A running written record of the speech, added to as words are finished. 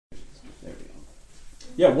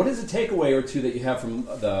what is a takeaway or two that you have from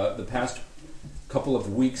the past couple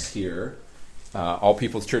of weeks here? All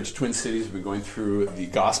People's Church Twin Cities, we've been going through the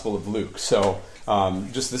Gospel of Luke. So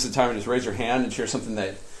just this is the time to just raise your hand and share something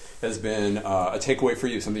that has been a takeaway for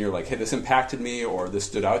you, something you're like, hey, this impacted me, or this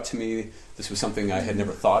stood out to me, this was something I had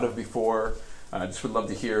never thought of before. I just would love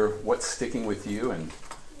to hear what's sticking with you, and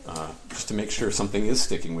just to make sure something is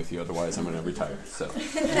sticking with you, otherwise I'm going to retire. So.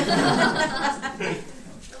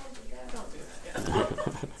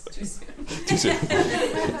 Too soon. Too soon.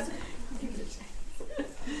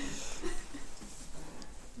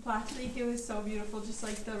 Last week it was so beautiful, just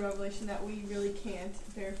like the revelation that we really can't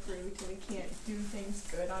bear fruit and we can't do things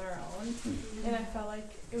good on our own. Mm-hmm. And I felt like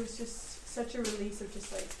it was just such a release of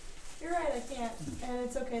just like, you're right, I can't, and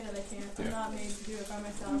it's okay that I can't. I'm not made to do it by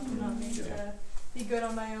myself. I'm not made to be good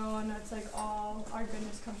on my own. It's like all our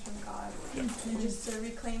goodness comes from God. And just to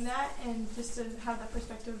reclaim that and just to have that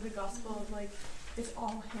perspective of the gospel of like, it's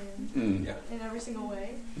all Him in every single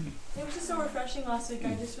way. It was just so refreshing last week.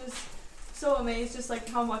 I just was so amazed just like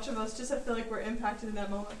how much of us just I feel like we're impacted in that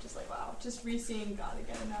moment, just like wow, just re-seeing God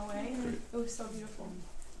again in that way. Great. It was so beautiful.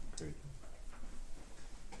 Great.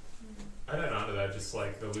 I'd add on to that just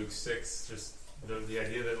like the Luke 6, just the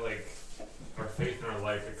idea that like our faith in our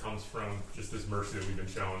life, it comes from just this mercy that we've been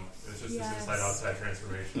shown. It's just this inside-outside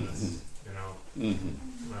transformation that's,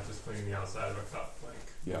 not just cleaning the outside of a cup, like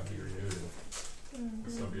be renewed.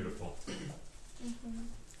 It's so beautiful.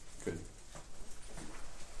 Good.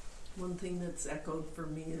 One thing that's echoed for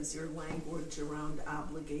me is your language around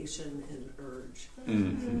obligation and urge.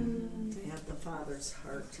 To have the Father's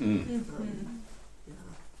heart.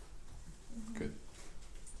 Good.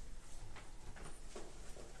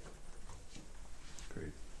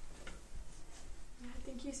 Great. I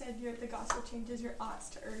think you said the gospel changes your oughts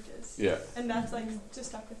to urges. Yeah. And that's like just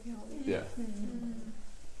stuck with me all week. Yeah.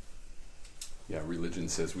 Yeah, religion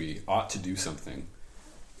says we ought to do something,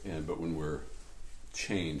 but when we're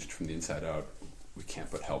changed from the inside out, we can't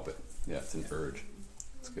but help it. Yeah, it's an urge.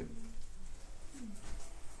 It's good.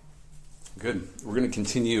 Good. We're going to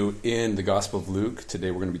continue in the Gospel of Luke. Today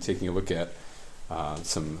we're going to be taking a look at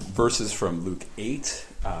some verses from Luke 8,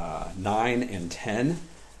 9, and 10. There's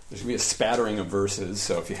going to be a spattering of verses,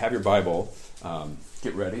 so if you have your Bible,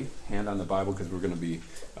 get ready, hand on the Bible, because we're going to be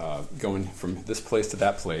going from this place to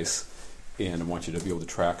that place, and I want you to be able to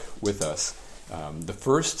track with us. The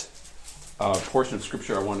first portion of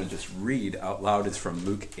Scripture I want to just read out loud is from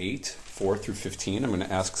Luke 8, 4 through 15. I'm going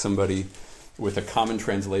to ask somebody with a common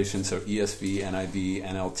translation, so ESV, NIV,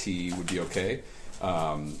 NLT would be okay.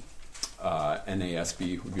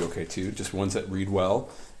 NASB would be okay too, just ones that read well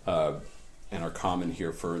and are common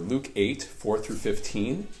here. For Luke 8, 4 through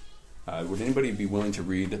 15, would anybody be willing to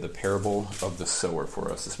read the parable of the sower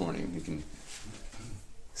for us this morning? You can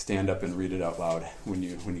stand up and read it out loud when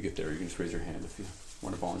you get there. You can just raise your hand if you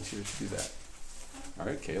want to volunteer to do that. All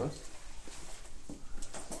right, Kayla.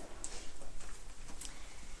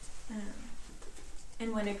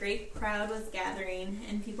 And when a great crowd was gathering,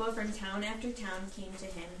 and people from town after town came to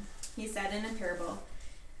him, he said in a parable,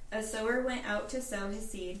 a sower went out to sow his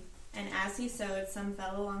seed, and as he sowed, some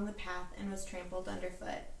fell along the path and was trampled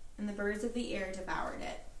underfoot, and the birds of the air devoured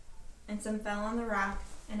it. And some fell on the rock,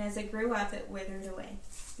 and as it grew up, it withered away,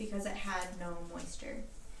 because it had no moisture.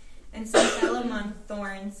 And some fell among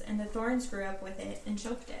thorns, and the thorns grew up with it and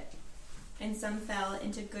choked it. And some fell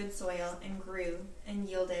into good soil and grew and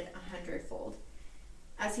yielded 100-fold.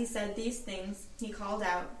 As he said these things, he called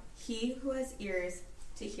out, he who has ears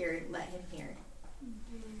to hear, let him hear.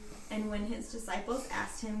 And when his disciples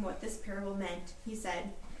asked him what this parable meant, he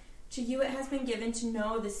said, to you it has been given to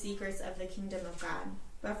know the secrets of the kingdom of God,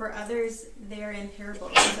 but for others they are in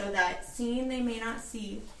parables, so that seeing they may not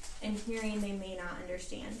see, and hearing they may not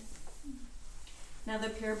understand. Now the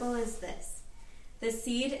parable is this. The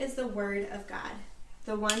seed is the word of God.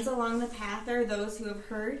 The ones along the path are those who have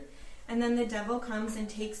heard, and then the devil comes and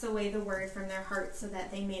takes away the word from their hearts so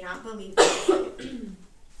that they may not believe it.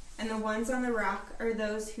 And the ones on the rock are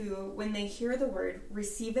those who, when they hear the word,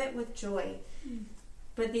 receive it with joy.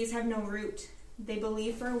 But these have no root. They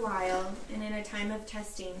believe for a while, and in a time of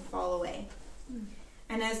testing fall away.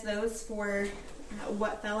 And as those for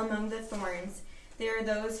what fell among the thorns, there are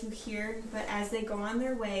those who hear, but as they go on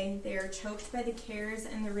their way, they are choked by the cares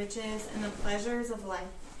and the riches and the pleasures of life,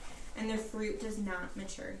 and their fruit does not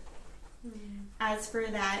mature. As for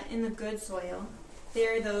that in the good soil,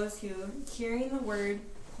 there are those who, hearing the word,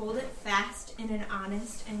 hold it fast in an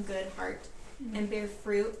honest and good heart, and bear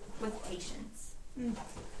fruit with patience.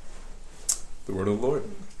 The word of the Lord.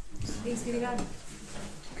 Thanks be to God.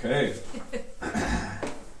 Okay.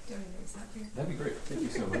 Doing this up here. That'd be great. Thank you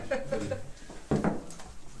so much.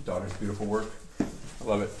 beautiful work. I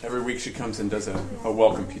love it. Every week she comes and does a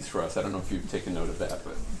welcome piece for us. I don't know if you've taken note of that,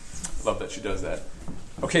 but I love that she does that.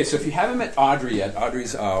 Okay, so if you haven't met Audrey yet,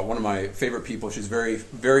 Audrey's one of my favorite people. She's very,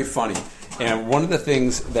 very funny. And one of the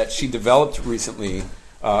things that she developed recently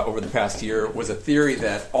over the past year was a theory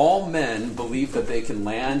that all men believe that they can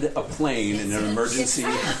land a plane in an emergency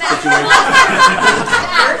situation.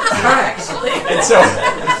 And so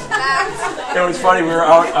it was funny. We were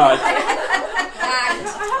out.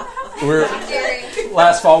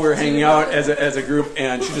 Last fall we were hanging out as a group,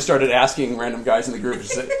 and she just started asking random guys in the group.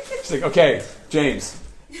 She's like, "Okay, James,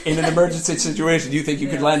 in an emergency situation, do you think you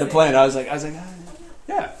could land a plane?" I was like,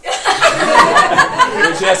 yeah. And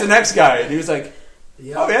then she asked the next guy, and he was like,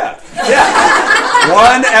 "Oh yeah."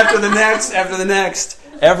 One after the next.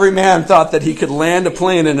 Every man thought that he could land a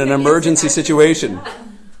plane in an emergency situation.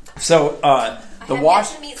 So the wash.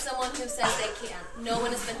 I have yet to meet someone who says they can't. No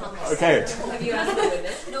one has been humble. Okay. Have you asked the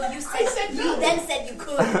witness? No, you said you then said you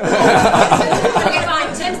could. Okay,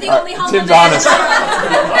 fine. Tim's the only humble Tim's man. honest.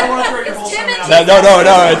 I don't want to throw your whole sermon out.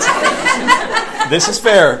 No. This is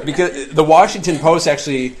fair because the Washington Post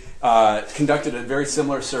actually conducted a very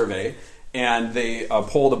similar survey, and they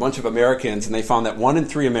polled a bunch of Americans, and they found that 1 in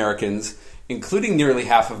 3 Americans, including nearly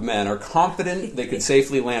half of men, are confident they could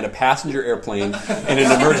safely land a passenger airplane in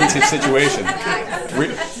an emergency situation,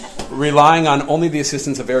 relying on only the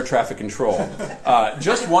assistance of air traffic control.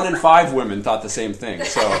 Just 1 in 5 women thought the same thing.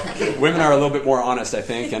 So women are a little bit more honest, I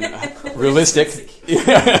think, and realistic.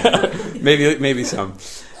 Maybe some.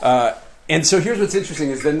 And so here's what's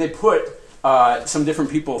interesting is then they put some different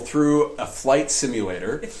people through a flight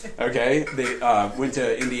simulator. Okay, they went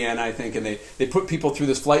to Indiana, I think, and they put people through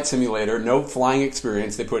this flight simulator. No flying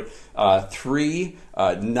experience. They put 3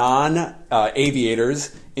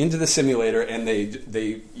 non-aviators into the simulator, and they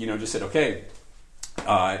just said, okay,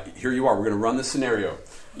 here you are. We're going to run this scenario.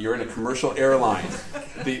 You're in a commercial airline.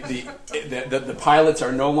 The pilots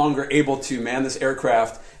are no longer able to man this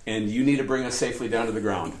aircraft, and you need to bring us safely down to the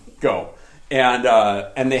ground. Go. And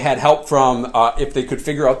they had help from, if they could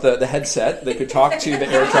figure out the headset, they could talk to the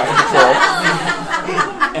air traffic control.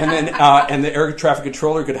 And the air traffic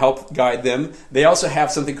controller could help guide them. They also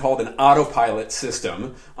have something called an autopilot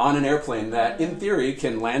system on an airplane that, in theory,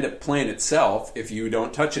 can land a plane itself if you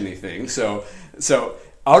don't touch anything. So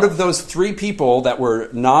out of those 3 people that were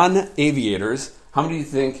non-aviators, how many do you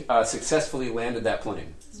think successfully landed that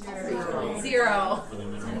plane? 0.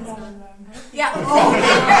 Yeah.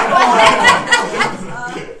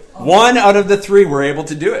 1 out of the 3 were able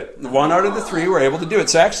to do it. 1 out of the 3 were able to do it.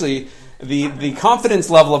 So actually, the confidence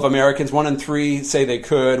level of Americans, 1 in 3 say they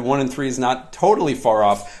could. 1 in 3 is not totally far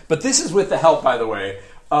off. But this is with the help, by the way,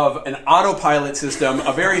 of an autopilot system,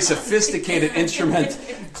 a very sophisticated instrument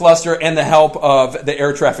cluster, and the help of the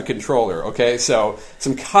air traffic controller. Okay, so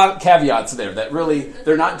some caveats there that really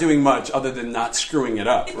they're not doing much other than not screwing it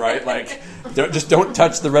up, right? Like, don't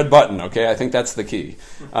touch the red button. Okay, I think that's the key.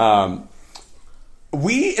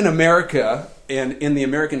 We in America and in the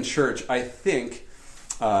American church, I think,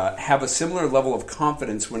 have a similar level of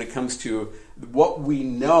confidence when it comes to what we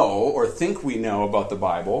know or think we know about the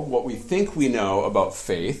Bible, what we think we know about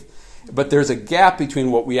faith, but there's a gap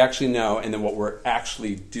between what we actually know and then what we're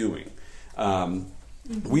actually doing.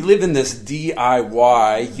 We live in this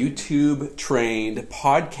DIY, YouTube-trained,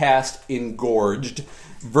 podcast-engorged,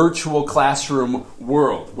 virtual classroom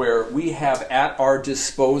world where we have at our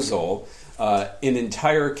disposal an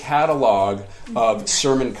entire catalog of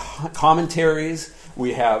sermon commentaries,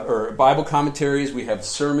 or Bible commentaries, we have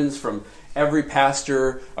sermons from every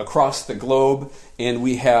pastor across the globe, and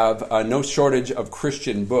we have no shortage of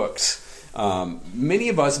Christian books. Many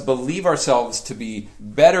of us believe ourselves to be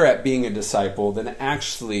better at being a disciple than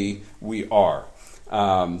actually we are.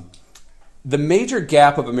 The major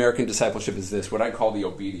gap of American discipleship is this, what I call the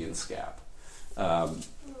obedience gap.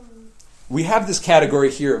 We have this category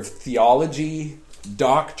here of theology,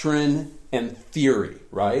 doctrine, and theory,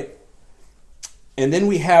 right? And then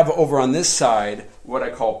we have over on this side what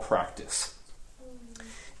I call practice.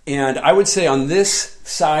 And I would say on this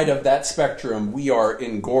side of that spectrum, we are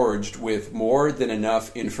engorged with more than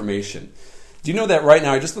enough information. Do you know that right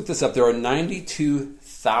now, I just looked this up, there are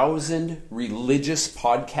 92,000 religious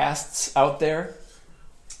podcasts out there?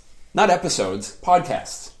 Not episodes,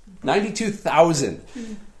 podcasts. 92,000.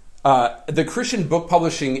 The Christian book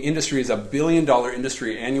publishing industry is a $1 billion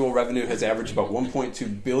industry. Annual revenue has averaged about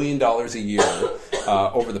 $1.2 billion a year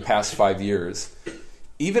over the past 5 years.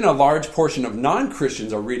 Even a large portion of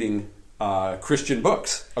non-Christians are reading Christian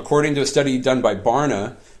books. According to a study done by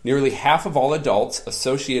Barna, nearly half of all adults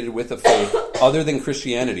associated with a faith other than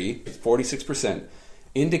Christianity, 46%,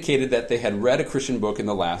 indicated that they had read a Christian book in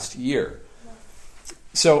the last year.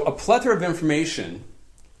 So a plethora of information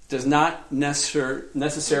does not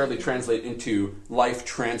necessarily translate into life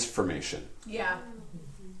transformation. Yeah.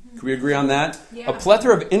 Can we agree on that? Yeah. A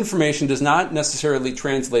plethora of information does not necessarily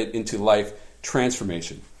translate into life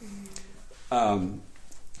transformation.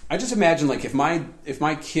 I just imagine, like, if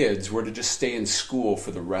my kids were to just stay in school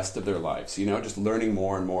for the rest of their lives, just learning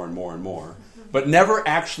more and more and more and more, but never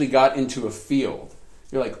actually got into a field.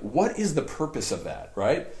 You're like, what is the purpose of that,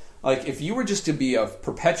 right? Like, if you were just to be a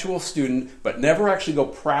perpetual student but never actually go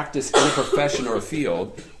practice in a profession or a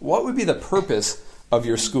field, what would be the purpose of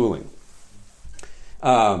your schooling?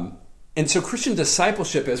 And so Christian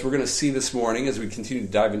discipleship, as we're going to see this morning as we continue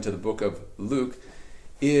to dive into the book of Luke,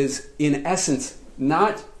 is in essence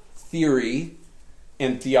not theory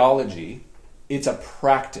and theology. It's a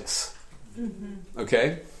practice.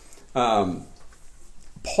 Okay?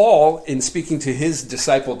 Paul, in speaking to his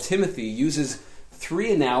disciple Timothy, uses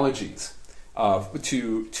 3 analogies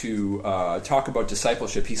to talk about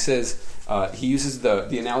discipleship. He says he uses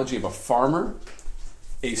the analogy of a farmer,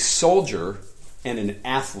 a soldier, and an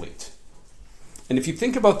athlete. And if you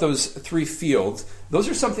think about those 3 fields, those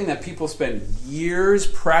are something that people spend years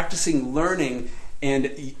practicing, learning, and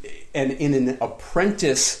in an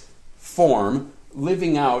apprentice form,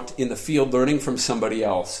 living out in the field, learning from somebody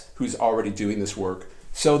else who's already doing this work,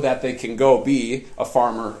 so that they can go be a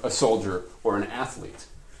farmer, a soldier, or an athlete.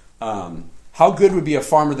 How good would be a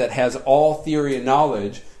farmer that has all theory and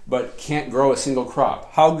knowledge but can't grow a single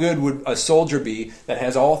crop? How good would a soldier be that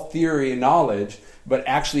has all theory and knowledge but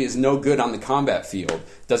actually is no good on the combat field,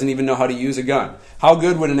 doesn't even know how to use a gun? How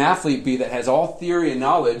good would an athlete be that has all theory and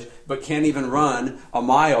knowledge but can't even run a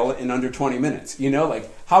mile in under 20 minutes?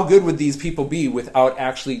 How good would these people be without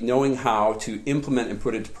actually knowing how to implement and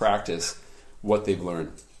put into practice what they've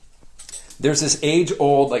learned? There's this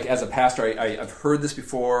age-old, as a pastor, I've heard this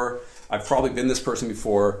before, I've probably been this person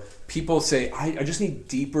before. People say, I just need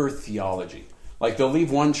deeper theology. They'll leave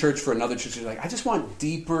one church for another church. They're like, I just want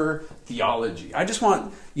deeper theology. I just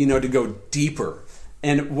want, to go deeper.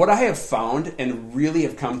 And what I have found and really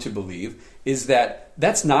have come to believe is that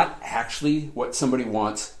that's not actually what somebody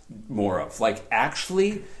wants more of.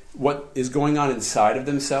 Actually, what is going on inside of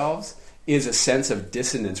themselves is a sense of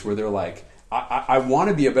dissonance where they're like, I want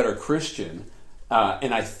to be a better Christian,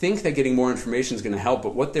 and I think that getting more information is going to help,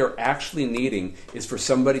 but what they're actually needing is for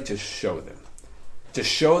somebody to show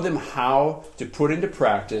them how to put into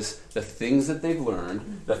practice the things that they've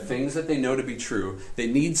learned, the things that they know to be true. They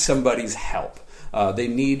need somebody's help. They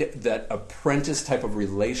need that apprentice type of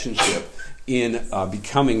relationship in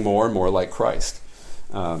becoming more and more like Christ.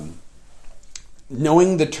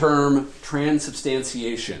 Knowing the term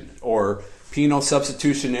transubstantiation or penal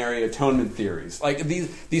substitutionary atonement theories.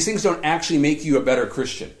 These things don't actually make you a better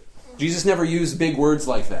Christian. Jesus never used big words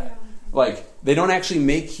like that. They don't actually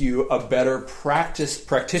make you a better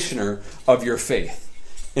practitioner of your faith.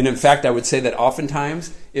 And in fact, I would say that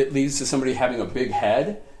oftentimes it leads to somebody having a big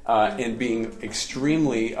head and being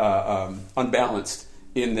extremely unbalanced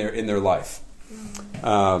in their life.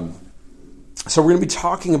 So we're going to be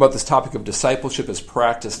talking about this topic of discipleship as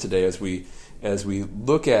practice today as we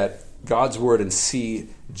look at God's Word and see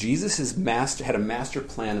Jesus had a master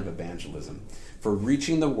plan of evangelism for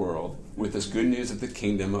reaching the world with this good news of the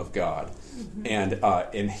kingdom of God.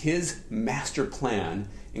 And his master plan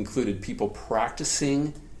included people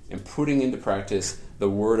practicing and putting into practice the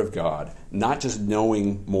Word of God, not just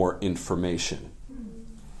knowing more information.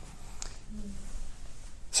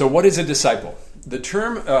 So what is a disciple? The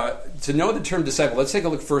term, to know the term disciple, let's take a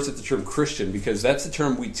look first at the term Christian, because that's the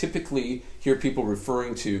term we typically hear people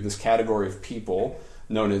referring to, this category of people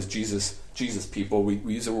known as Jesus people. We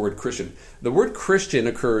use the word Christian. The word Christian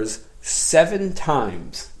occurs 7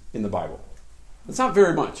 times in the Bible. That's not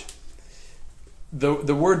very much.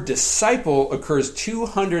 The word disciple occurs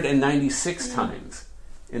 296 times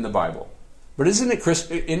in the Bible. But isn't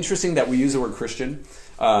it interesting that we use the word Christian?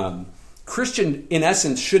 Christian, in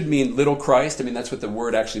essence, should mean little Christ. I mean, that's what the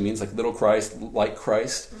word actually means, like little Christ, like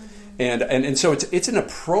Christ. And so it's an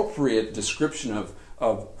appropriate description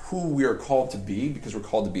of who we are called to be, because we're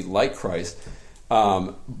called to be like Christ.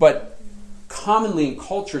 But commonly in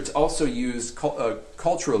culture, it's also used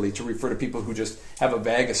culturally to refer to people who just have a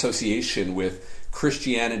vague association with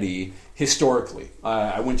Christianity historically.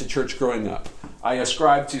 I went to church growing up. I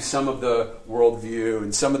ascribe to some of the worldview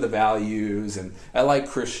and some of the values, and I like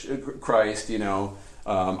Christ,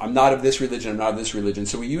 I'm not of this religion, I'm not of this religion.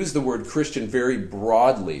 So we use the word Christian very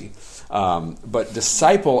broadly. But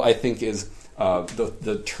disciple, I think, is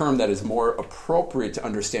the term that is more appropriate to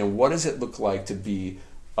understand what does it look like to be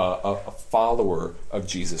a follower of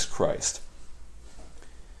Jesus Christ.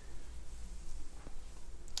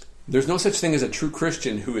 There's no such thing as a true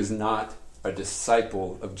Christian who is not a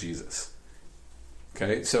disciple of Jesus.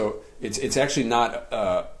 Okay, so it's actually not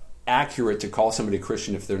accurate to call somebody a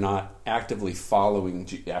Christian if they're not actively following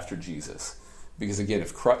after Jesus. Because again,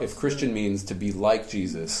 if Christian means to be like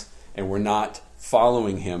Jesus and we're not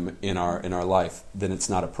following him in our life, then it's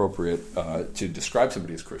not appropriate to describe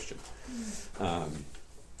somebody as Christian.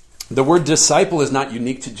 The word disciple is not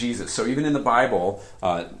unique to Jesus. So even in the Bible,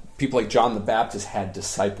 people like John the Baptist had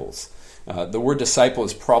disciples. The word disciple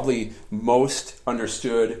is probably most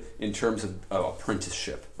understood in terms of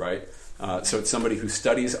apprenticeship, right? So it's somebody who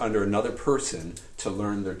studies under another person to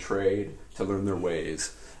learn their trade, to learn their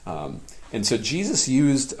ways. And so Jesus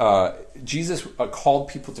called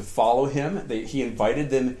people to follow him. He invited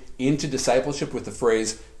them into discipleship with the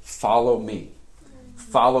phrase, "Follow me."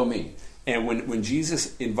 Follow me. And when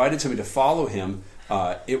Jesus invited somebody to follow him,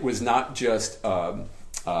 it was not just, kind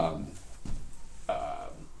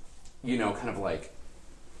of like,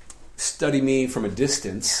 study me from a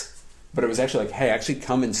distance, but it was actually like, hey, actually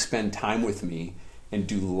come and spend time with me and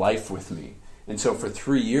do life with me. And so for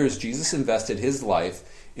 3 years, Jesus invested his life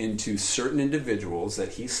into certain individuals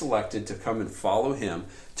that he selected to come and follow him,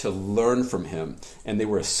 to learn from him, and they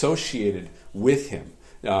were associated with him.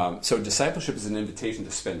 So discipleship is an invitation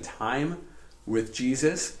to spend time with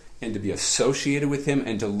Jesus and to be associated with him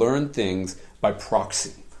and to learn things by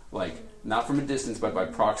proxy, like not from a distance, but by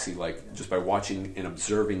proxy, like just by watching and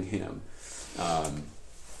observing him.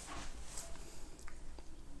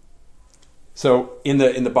 So in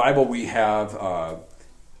the Bible, we have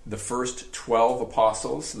the first 12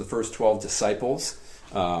 apostles, the first 12 disciples,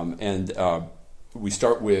 and we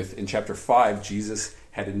start with, in chapter 5, Jesus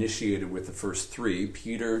had initiated with the first 3,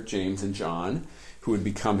 Peter, James, and John, who would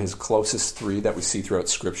become his closest 3 that we see throughout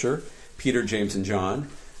Scripture. Peter, James, and John.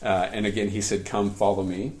 And again, he said, "Come, follow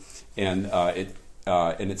me." And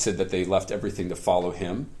it said that they left everything to follow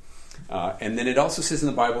him. And then it also says in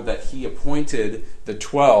the Bible that he appointed the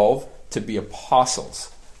 12 to be apostles.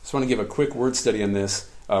 I just want to give a quick word study on this,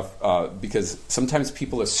 because sometimes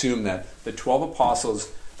people assume that the 12 apostles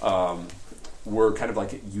were kind of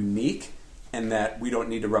like unique, and that we don't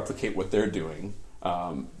need to replicate what they're doing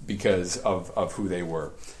because of who they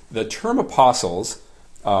were. The term apostles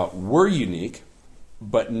were unique,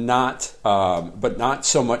 but not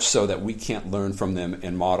so much so that we can't learn from them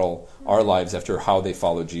and model our lives after how they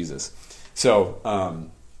followed Jesus. So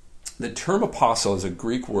the term apostle is a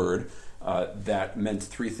Greek word that meant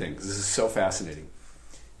 3 things. This is so fascinating.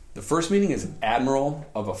 The first meaning is admiral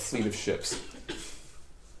of a fleet of ships.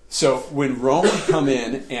 So when Rome would come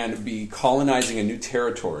in and be colonizing a new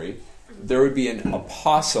territory, there would be an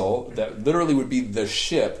apostle that literally would be the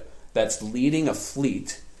ship that's leading a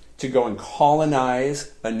fleet to go and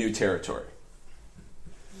colonize a new territory.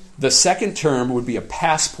 The second term would be a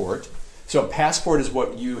passport. So a passport is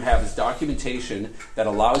what you have as documentation that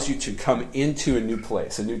allows you to come into a new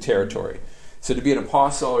place, a new territory. So to be an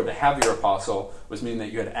apostle or to have your apostle was meaning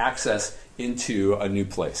that you had access into a new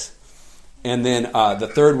place. And then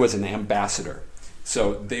the third was an ambassador.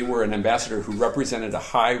 So they were an ambassador who represented a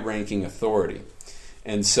high-ranking authority.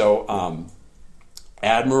 And so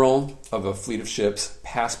admiral of a fleet of ships,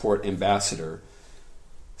 passport, ambassador.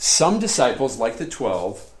 Some disciples, like the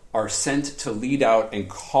 12, are sent to lead out and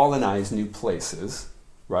colonize new places,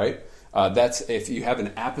 right? That's if you have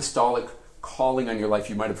an apostolic calling on your life.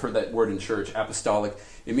 You might have heard that word in church, apostolic.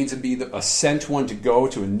 It means to be a sent one to go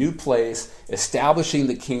to a new place, establishing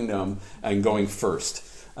the kingdom and going first.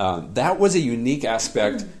 That was a unique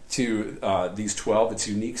aspect to these 12. It's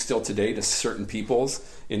unique still today to certain peoples.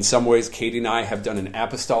 In some ways, Katie and I have done an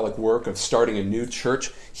apostolic work of starting a new church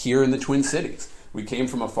here in the Twin Cities. We came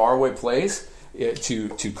from a faraway place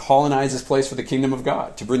to colonize this place for the kingdom of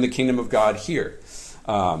God, to bring the kingdom of God here.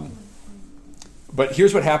 But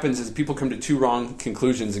here's what happens is people come to 2 wrong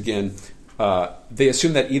conclusions again. They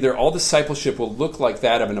assume that either all discipleship will look like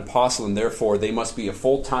that of an apostle and therefore they must be a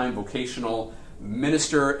full-time vocational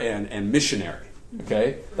minister and missionary.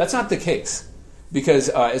 Okay? That's not the case. Because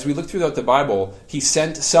as we look throughout the Bible, he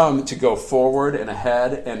sent some to go forward and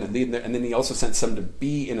ahead and lead, and then he also sent some to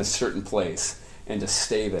be in a certain place and to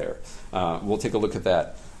stay there. We'll take a look at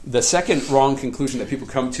that. The second wrong conclusion that people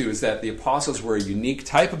come to is that the apostles were a unique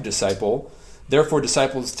type of disciple. Therefore,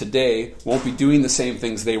 disciples today won't be doing the same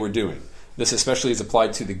things they were doing. This especially is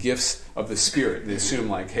applied to the gifts of the Spirit. They assume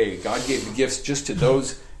like, hey, God gave the gifts just to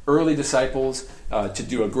those early disciples to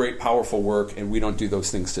do a great, powerful work, and we don't do those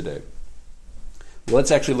things today. Well,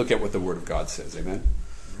 let's actually look at what the Word of God says. Amen?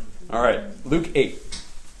 All right, Luke 8.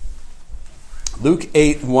 Luke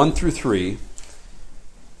 8, 1 through 3.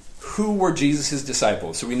 Who were Jesus'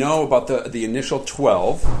 disciples? So we know about the initial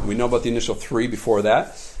 12. We know about the initial 3 before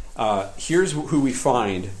that. Here's who we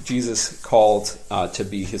find Jesus called to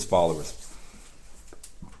be his followers.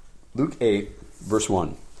 Luke 8, verse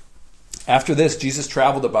 1. After this, Jesus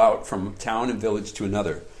traveled about from town and village to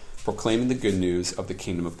another, proclaiming the good news of the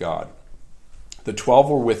kingdom of God. The 12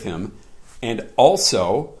 were with him, and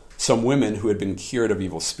also some women who had been cured of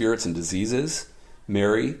evil spirits and diseases,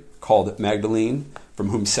 Mary, called Magdalene, from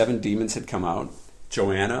whom 7 demons had come out,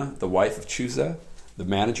 Joanna, the wife of Chuza, the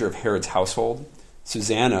manager of Herod's household,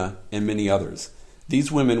 Susanna, and many others.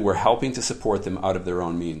 These women were helping to support them out of their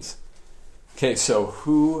own means. Okay, so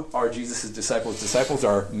who are Jesus' disciples? Disciples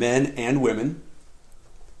are men and women.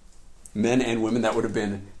 Men and women. That would have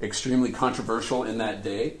been extremely controversial in that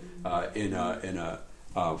day. In a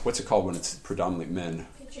what's it called when it's predominantly men?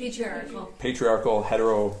 Patriarchal,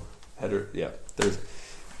 hetero. Yeah, there's.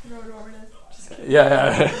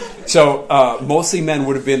 Yeah. So mostly men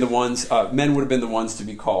would have been the ones. Men would have been the ones to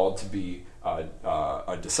be called to be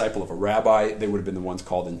a disciple of a rabbi. They would have been the ones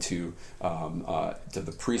called into to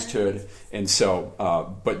the priesthood. And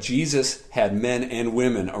so, but Jesus had men and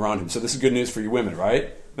women around him. So this is good news for you women, right?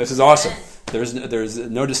 This is awesome. There's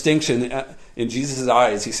no distinction in Jesus'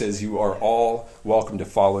 eyes. He says you are all welcome to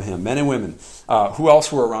follow him, men and women. Who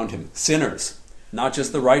else were around him? Sinners, not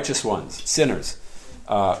just the righteous ones. Sinners.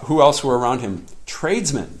 Who else were around him?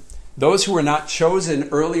 Tradesmen, those who were not chosen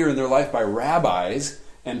earlier in their life by rabbis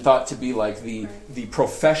and thought to be like the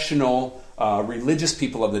professional religious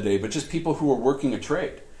people of the day, but just people who were working a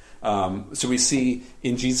trade. So we see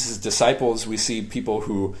in Jesus' disciples, we see people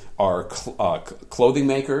who are clothing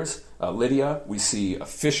makers, Lydia. We see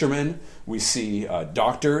fishermen. We see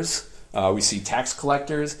doctors. We see tax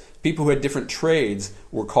collectors. People who had different trades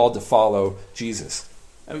were called to follow Jesus.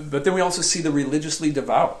 But then we also see the religiously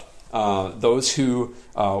devout. Those who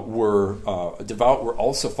were devout were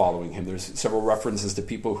also following him. There's several references to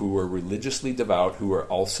people who were religiously devout who were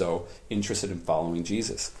also interested in following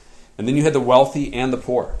Jesus. And then you had the wealthy and the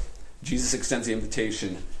poor. Jesus extends the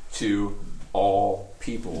invitation to all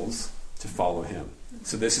peoples to follow him.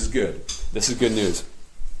 So this is good. This is good news.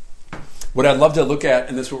 What I'd love to look at,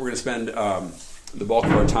 and this is what we're going to spend the bulk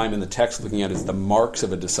of our time in the text looking at, is the marks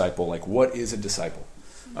of a disciple. Like, what is a disciple?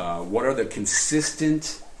 What are the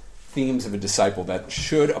consistent themes of a disciple that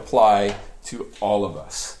should apply to all of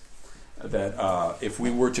us? That if we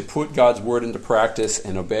were to put God's word into practice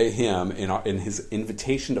and obey him in his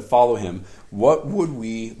invitation to follow him, what would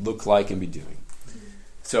we look like and be doing?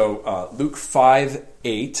 So Luke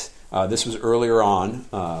 5:8, this was earlier on.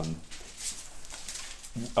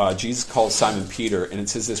 Jesus called Simon Peter, and it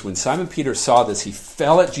says this: when Simon Peter saw this, he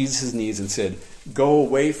fell at Jesus' knees and said, "Go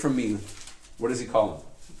away from me." What does he call him?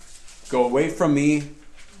 Go away from me.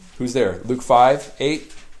 Who's there? Luke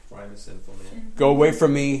 5:8. I am a sinful man. Go away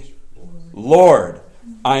from me, Lord,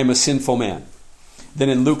 I am a sinful man. Then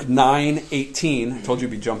in Luke 9:18, I told you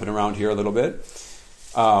to be jumping around here a little bit.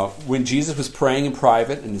 When Jesus was praying in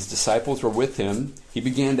private and his disciples were with him, he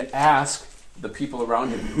began to ask the people around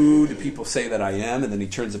him, who do people say that I am? And then he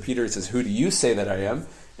turns to Peter and says, who do you say that I am?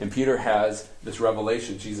 And Peter has this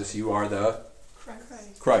revelation: Jesus, you are the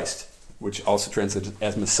Christ, which also translates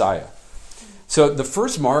as Messiah. So the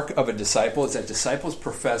first mark of a disciple is that disciples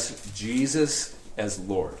profess Jesus as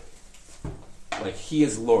Lord. Like, he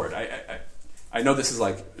is Lord. I know this is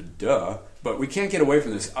like, duh, but we can't get away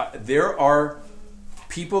from this. There are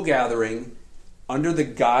people gathering under the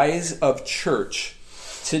guise of church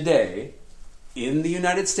today in the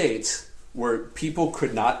United States where people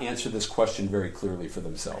could not answer this question very clearly for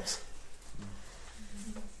themselves.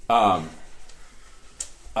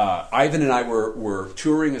 Ivan and I were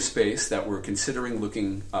touring a space that we're considering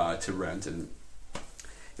looking to rent, and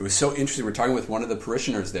it was so interesting. We're talking with one of the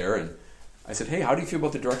parishioners there, and I said, hey, how do you feel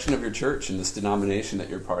about the direction of your church and this denomination that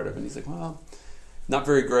you're part of? And he's like, well, not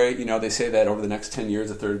very great. You know, they say that over the next 10 years,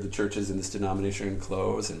 a third of the churches in this denomination are going to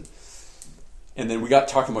close. And then we got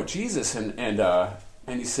talking about Jesus, and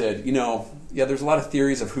he said, you know, yeah, there's a lot of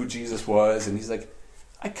theories of who Jesus was. And he's like,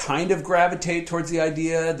 I kind of gravitate towards the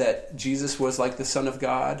idea that Jesus was like the Son of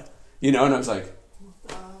God. You know, and I was like,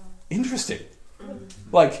 interesting.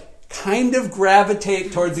 Like, kind of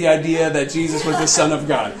gravitate towards the idea that Jesus was the Son of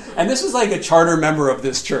God. And this was like a charter member of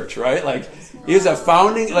this church, right? Like, he was a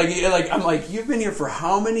founding, I'm like, you've been here for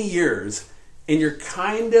how many years, and you're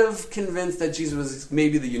kind of convinced that Jesus was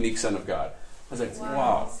maybe the unique Son of God. I was like,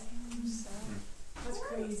 wow. That's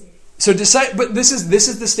crazy. So but this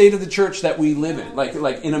is the state of the church that we live in,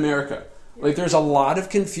 like in America. Like, there's a lot of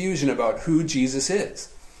confusion about who Jesus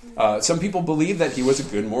is. Some people believe that he was a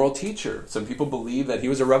good moral teacher. Some people believe that he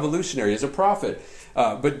was a revolutionary, as a prophet.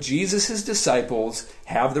 But Jesus' disciples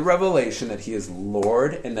have the revelation that he is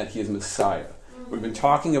Lord and that he is Messiah. We've been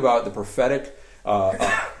talking about the prophetic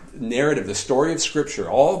narrative, the story of Scripture,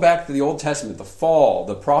 all back to the Old Testament, the fall,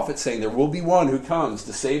 the prophet saying there will be one who comes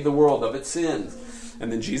to save the world of its sins.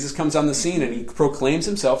 And then Jesus comes on the scene and he proclaims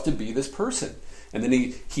himself to be this person. And then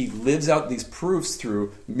he lives out these proofs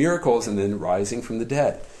through miracles and then rising from the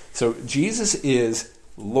dead. So Jesus is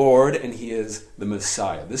Lord and he is the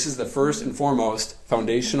Messiah. This is the first and foremost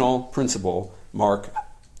foundational principle mark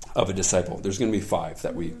of a disciple. There's going to be 5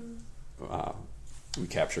 that we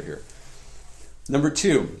capture here. Number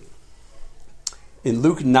 2, in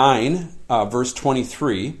Luke 9, verse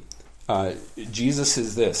 23, Jesus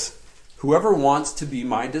says this: "Whoever wants to be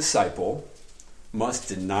my disciple must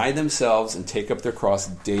deny themselves and take up their cross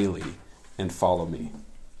daily and follow me."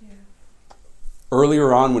 Yeah.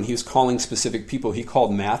 Earlier on, when he was calling specific people, he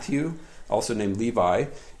called Matthew, also named Levi,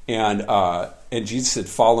 and Jesus said,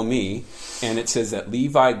 "Follow me." And it says that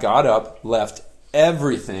Levi got up, left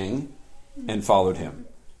everything, and followed him.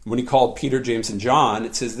 When he called Peter, James, and John,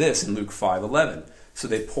 it says this in Luke 5:11. "So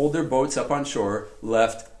they pulled their boats up on shore,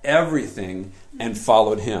 left everything, and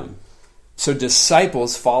followed him." So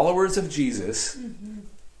disciples, followers of Jesus,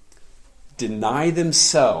 deny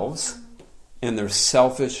themselves and their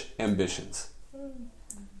selfish ambitions.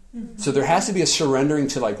 So there has to be a surrendering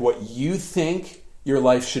to like what you think your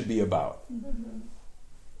life should be about.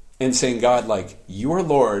 And saying, God, like, you are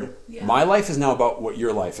Lord. Yeah. My life is now about what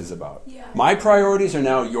your life is about. Yeah. My priorities are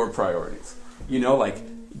now your priorities. You know, like,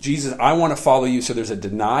 Jesus, I want to follow you. So there's a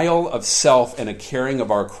denial of self and a carrying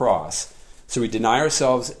of our cross. So we deny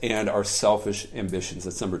ourselves and our selfish ambitions.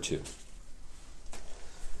 That's number 2.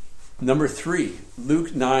 Number 3,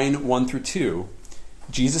 Luke 9, 1 through 2.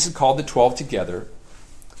 Jesus had called the 12 together.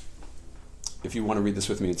 If you want to read this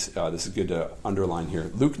with me, this is good to underline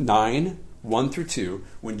here. Luke 9, 1 through 2.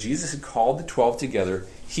 When Jesus had called the 12 together,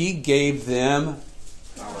 he gave them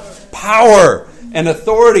power and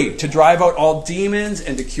authority to drive out all demons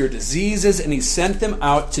and to cure diseases. And he sent them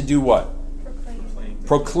out to do what?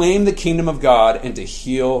 Proclaim the kingdom of God and to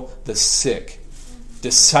heal the sick.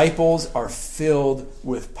 Disciples are filled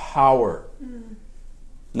with power.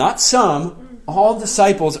 Not some. All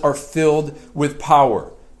disciples are filled with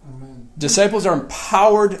power. Amen. Disciples are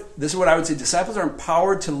empowered. This is what I would say. Disciples are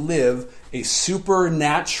empowered to live a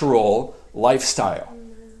supernatural lifestyle.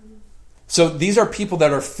 So these are people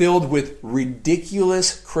that are filled with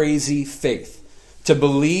ridiculous, crazy faith. To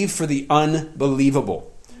believe for the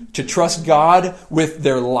unbelievable. To trust God with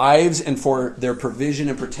their lives and for their provision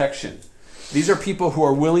and protection. These are people who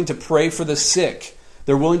are willing to pray for the sick.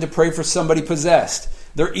 They're willing to pray for somebody possessed.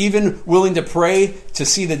 They're even willing to pray to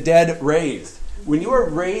see the dead raised. When you are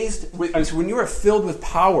when you are filled with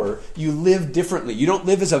power, you live differently. You don't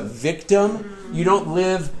live as a victim. You don't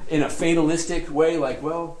live in a fatalistic way like,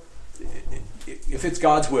 well, if it's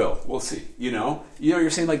God's will, we'll see. You're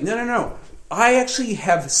saying like, no. I actually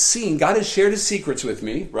have seen, God has shared his secrets with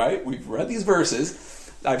me, right? We've read these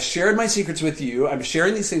verses. I've shared my secrets with you. I'm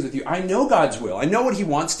sharing these things with you. I know God's will. I know what he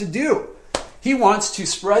wants to do. He wants to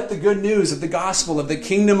spread the good news of the gospel of the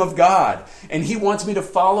kingdom of God. And he wants me to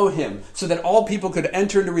follow him so that all people could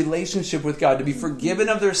enter into relationship with God, to be forgiven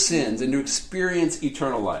of their sins and to experience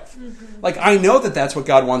eternal life. Like, I know that that's what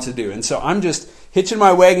God wants to do. And so I'm just hitching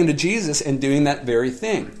my wagon to Jesus and doing that very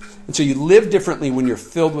thing. And so you live differently when you're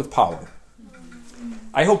filled with power.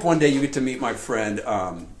 I hope one day you get to meet my friend,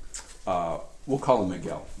 we'll call him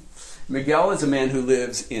Miguel. Miguel is a man who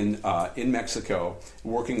lives in Mexico,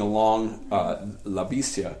 working along La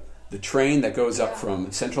Bestia, the train that goes up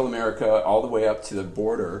from Central America all the way up to the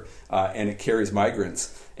border, and it carries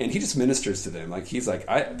migrants. And he just ministers to them. Like, he's like,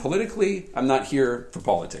 politically, I'm not here for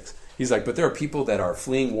politics. He's like, but there are people that are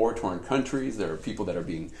fleeing war-torn countries. There are people that are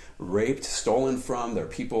being raped, stolen from. There are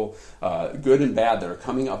people, good and bad, that are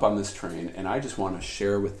coming up on this train. And I just want to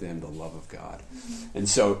share with them the love of God. And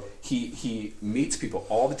so he meets people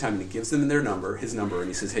all the time, and he gives them his number, and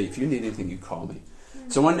he says, hey, if you need anything, you call me.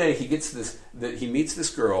 So one day he meets this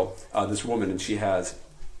girl, this woman, and she has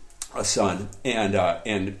a son.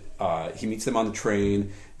 And he meets them on the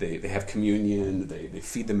train. They have communion, they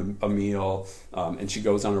feed them a meal, and she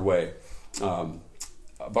goes on her way.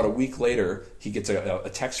 About a week later, he gets a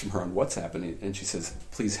text from her on WhatsApp, and she says,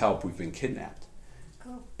 please help, we've been kidnapped.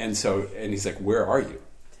 Oh. And he's like, where are you?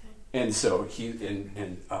 And so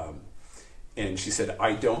and she said,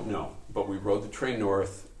 I don't know, but we rode the train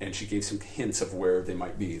north, and she gave some hints of where they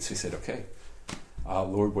might be. So he said, okay,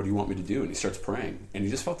 Lord, what do you want me to do? And he starts praying, and he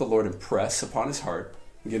just felt the Lord impress upon his heart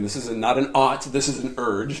Again, this is not an ought, this is an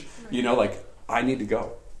urge. Like, I need to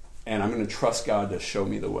go. And I'm going to trust God to show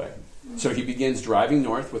me the way. So he begins driving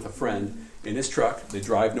north with a friend in his truck. They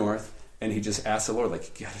drive north, and he just asks the Lord,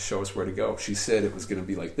 like, you got to show us where to go. She said it was going to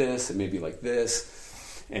be like this, and maybe like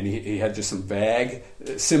this. And he had just some vague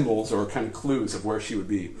symbols or kind of clues of where she would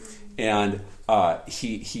be. And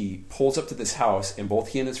he pulls up to this house, and both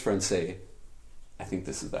he and his friend say, I think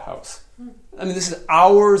this is the house. I mean, this is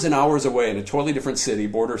hours and hours away in a totally different city,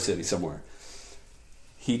 border city somewhere.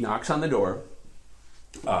 He knocks on the door.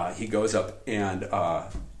 He goes up, and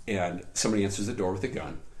somebody answers the door with a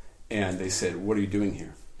gun. And they said, what are you doing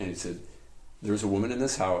here? And he said, there's a woman in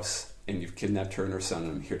this house, and you've kidnapped her and her son,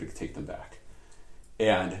 and I'm here to take them back.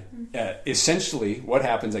 And essentially what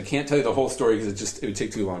happens, I can't tell you the whole story because it would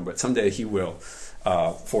take too long, but someday he will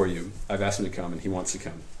for you. I've asked him to come, and he wants to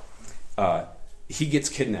come. He gets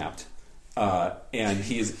kidnapped, and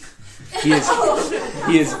he is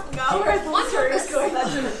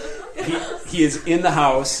in the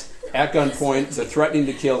house at gunpoint. They're threatening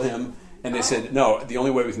to kill him, and they said, no, the only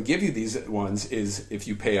way we can give you these ones is if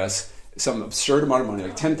you pay us some absurd amount of money,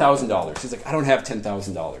 like $10,000. He's like, I don't have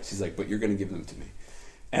 $10,000. He's like, but you're going to give them to me.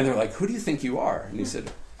 And they're like, who do you think you are? And he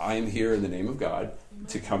said, I am here in the name of God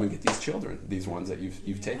to come and get these children, these ones that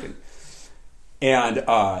you've taken. And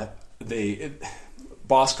the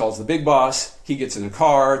boss calls the big boss. He gets in a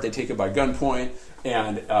car. They take him by gunpoint,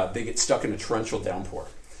 and they get stuck in a torrential downpour,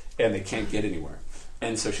 and they can't get anywhere.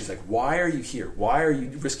 And so she's like, why are you here? Why are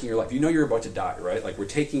you risking your life? You know you're about to die, right? Like, we're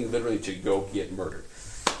taking you literally to go get murdered.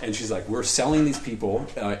 And she's like, we're selling these people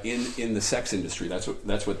in the sex industry. That's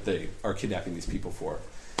what they are kidnapping these people for.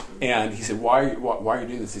 And he said, why are you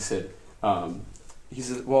doing this? He said,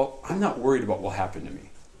 well, I'm not worried about what will happen to me.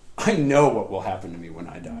 I know what will happen to me when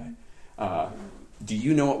I die. Do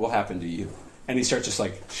you know what will happen to you? And he starts just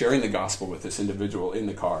like sharing the gospel with this individual in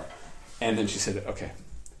the car. And then she said, okay.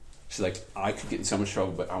 She's like, I could get in so much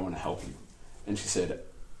trouble, but I want to help you. And she said,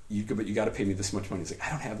 but you got to pay me this much money. He's like, I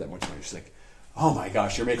don't have that much money. She's like, oh my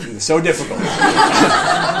gosh, you're making this so difficult.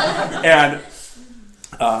 And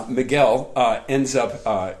Miguel ends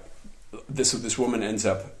up, this woman ends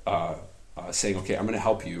up saying, okay, I'm going to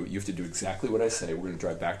help you. You have to do exactly what I say. We're going to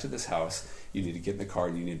drive back to this house. You need to get in the car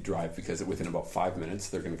and you need to drive because within about 5 minutes,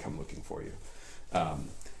 they're going to come looking for you.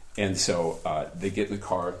 And so they get in the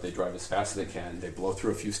car, they drive as fast as they can, they blow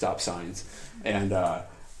through a few stop signs, and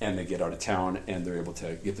they get out of town, and they're able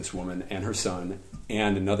to get this woman and her son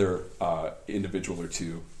and another individual or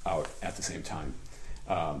two out at the same time.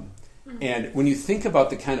 And when you think about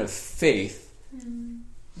the kind of faith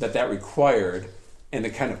that required and the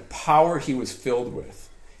kind of power he was filled with,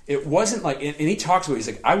 it wasn't like, and he talks about, he's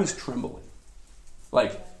like, I was trembling.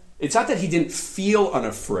 Like, it's not that he didn't feel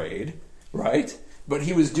unafraid, right? But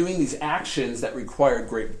he was doing these actions that required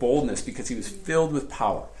great boldness because he was filled with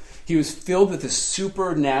power. He was filled with this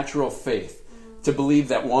supernatural faith to believe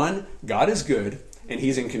that, one, God is good and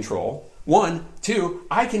he's in control. One, two,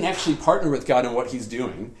 I can actually partner with God in what he's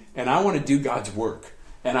doing, and I want to do God's work,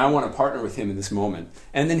 and I want to partner with him in this moment.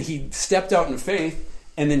 And then he stepped out in faith,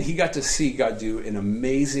 and then he got to see God do an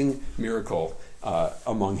amazing miracle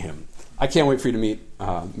among him. I can't wait for you to meet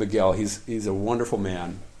Miguel. He's a wonderful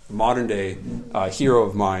man, modern day hero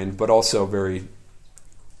of mine, but also very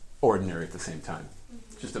ordinary at the same time.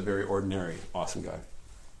 Just a very ordinary, awesome guy.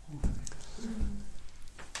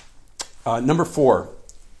 Number 4,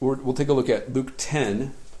 we'll take a look at Luke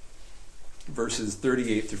 10, verses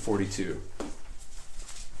 38 through 42.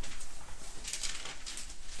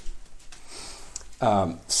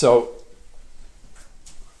 So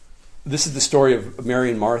this is the story of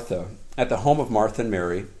Mary and Martha. At the home of Martha and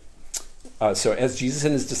Mary, so as Jesus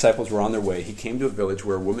and his disciples were on their way, he came to a village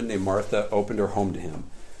where a woman named Martha opened her home to him.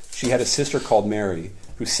 She had a sister called Mary,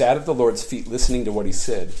 who sat at the Lord's feet listening to what he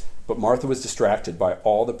said, but Martha was distracted by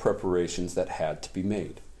all the preparations that had to be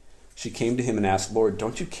made. She came to him and asked, Lord,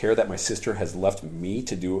 don't you care that my sister has left me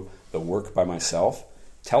to do the work by myself?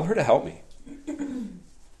 Tell her to help me.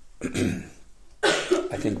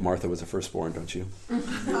 I think Martha was the firstborn, don't you?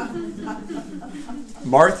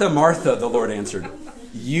 Martha, Martha, the Lord answered,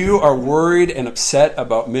 you are worried and upset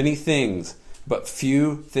about many things, but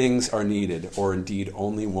few things are needed, or indeed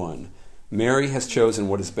only one. Mary has chosen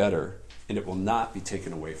what is better, and it will not be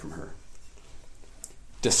taken away from her.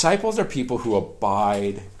 Disciples are people who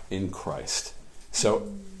abide in Christ.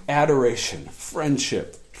 So adoration,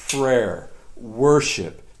 friendship, prayer,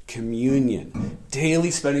 worship, communion,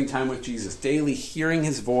 daily spending time with Jesus, daily hearing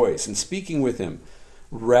his voice and speaking with him,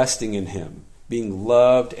 resting in him, being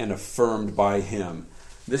loved and affirmed by him.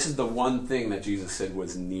 This is the one thing that Jesus said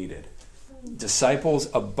was needed. Disciples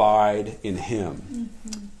abide in him.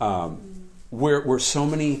 Where so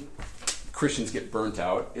many Christians get burnt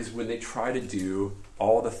out is when they try to do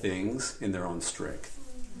all the things in their own strength.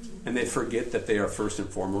 And they forget that they are first and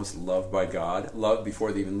foremost loved by God, loved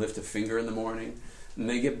before they even lift a finger in the morning. And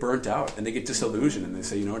they get burnt out and they get disillusioned and they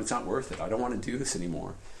say, you know what, it's not worth it. I don't want to do this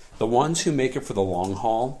anymore. The ones who make it for the long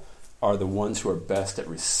haul are the ones who are best at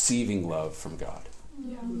receiving love from God.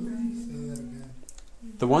 Yeah.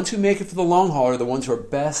 The ones who make it for the long haul are the ones who are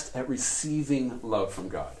best at receiving love from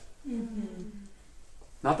God.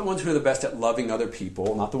 Not the ones who are the best at loving other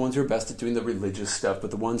people, not the ones who are best at doing the religious stuff,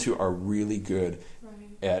 but the ones who are really good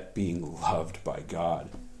at being loved by God.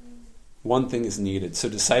 One thing is needed. So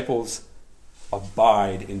disciples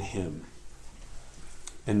abide in him.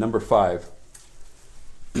 And number 5,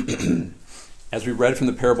 as we read from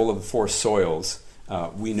the parable of the 4 soils,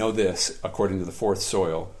 we know this according to the 4th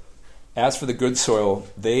soil. As for the good soil,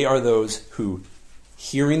 they are those who,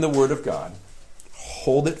 hearing the word of God,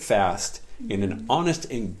 hold it fast in an honest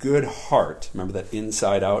and good heart. Remember that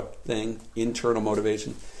inside-out thing, internal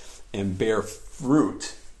motivation, and bear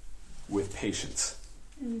fruit with patience.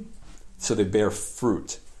 So they bear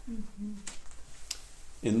fruit.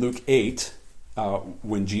 In Luke 8,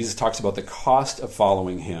 when Jesus talks about the cost of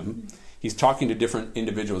following him, he's talking to different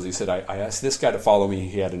individuals. He said, I asked this guy to follow me,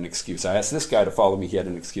 he had an excuse. I asked this guy to follow me, he had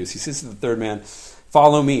an excuse. He says to the third man,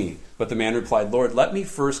 follow me. But the man replied, Lord, let me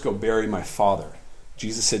first go bury my father.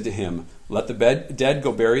 Jesus said to him, let the dead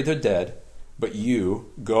go bury their dead, but you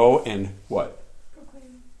go and what?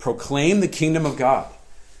 Proclaim the kingdom of God.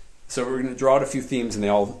 So we're going to draw out a few themes, and they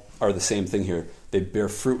all are the same thing here. They bear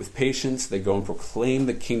fruit with patience. They go and proclaim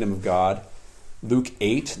the kingdom of God. Luke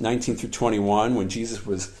 8, 19 through 21, when Jesus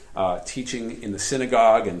was teaching in the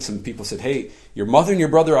synagogue, and some people said, hey, your mother and your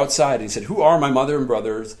brother are outside. And he said, who are my mother and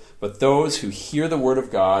brothers but those who hear the word of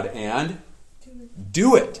God and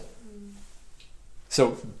do it?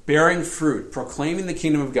 So bearing fruit, proclaiming the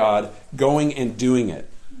kingdom of God, going and doing it.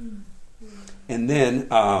 And then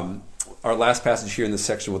our last passage here in this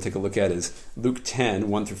section we'll take a look at is Luke 10,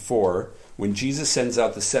 1 through 4. When Jesus sends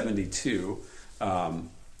out the 72,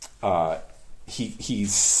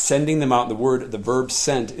 he's sending them out. The verb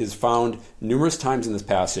sent is found numerous times in this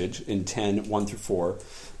passage in 10, 1 through 4.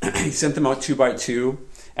 He sent them out 2 by 2.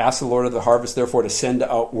 Ask the Lord of the harvest, therefore, to send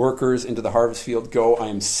out workers into the harvest field. Go, I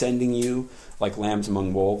am sending you like lambs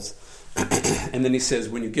among wolves. And then he says,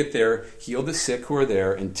 when you get there, heal the sick who are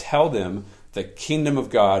there and tell them the kingdom of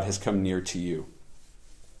God has come near to you.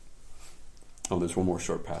 Oh, there's one more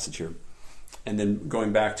short passage here. And then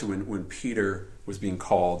going back to when Peter was being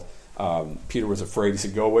called, Peter was afraid. He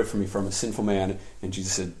said, go away from me, for I'm a sinful man. And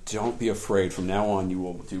Jesus said, don't be afraid. From now on, you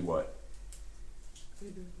will do what?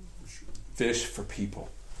 Fish for people.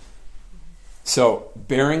 So,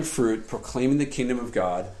 bearing fruit, proclaiming the kingdom of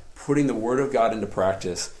God, putting the word of God into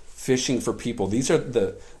practice, fishing for people. These are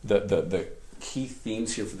the key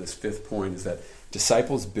themes here for this 5th point, is that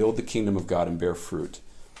disciples build the kingdom of God and bear fruit.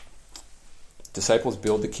 Disciples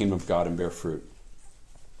build the kingdom of God and bear fruit.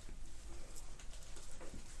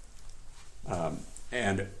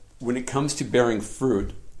 And when it comes to bearing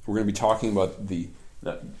fruit, we're going to be talking about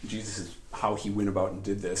Jesus' how he went about and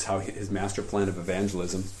did this, how his master plan of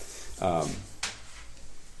evangelism.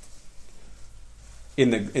 In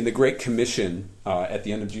the Great Commission at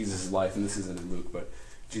the end of Jesus' life, and this isn't in Luke, but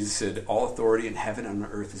Jesus said, all authority in heaven and on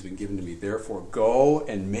earth has been given to me. Therefore, go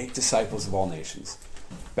and make disciples of all nations,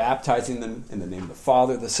 baptizing them in the name of the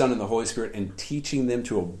Father, the Son, and the Holy Spirit, and teaching them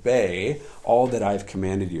to obey all that I've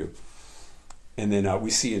commanded you. And then we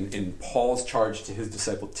see in Paul's charge to his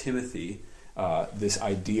disciple Timothy, this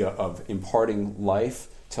idea of imparting life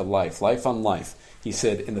to life, life on life. He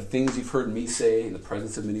said, in the things you've heard me say in the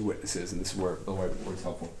presence of many witnesses, and this is where the word is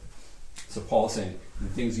helpful. So Paul is saying, the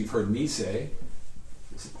things you've heard me say,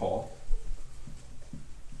 this is Paul,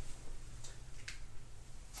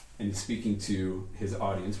 and he's speaking to his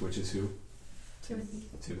audience, which is who?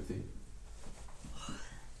 Timothy.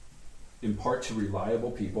 Impart to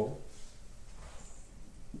reliable people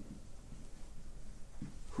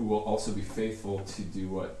who will also be faithful to do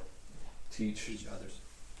what? Teach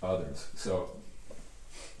others. So,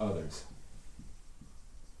 others.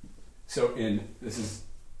 So this is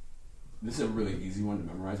a really easy one to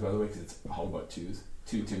memorize, by the way, because it's all about twos.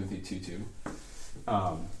 2 Timothy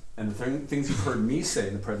 2:2. And the things you've heard me say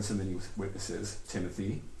in the presence of many witnesses,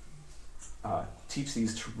 Timothy, teach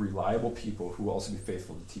these to reliable people who will also be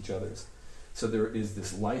faithful to teach others. So there is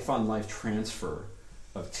this life-on-life transfer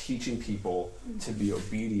of teaching people to be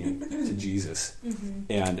obedient to Jesus.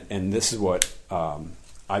 And this is what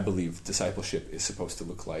I believe discipleship is supposed to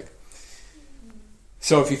look like.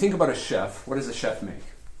 So if you think about a chef, what does a chef make?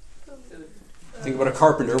 Think about a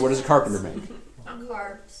carpenter, what does a carpenter make?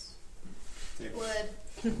 Carbs. Wood.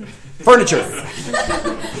 Furniture.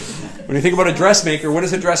 When you think about a dressmaker, what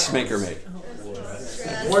does a dressmaker make?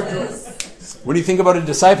 When you think about a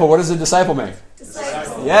disciple, what does a disciple make?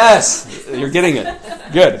 Disciple. Yes, you're getting it.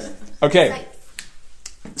 Good. Okay.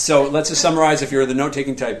 So let's just summarize if you're the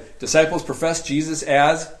note-taking type. Disciples profess Jesus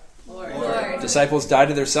as Lord. Disciples die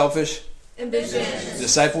to their selfish Ambitions.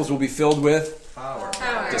 Disciples will be filled with Power.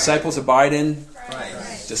 Disciples abide in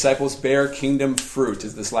Christ. Disciples bear kingdom fruit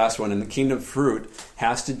is this last one. And the kingdom fruit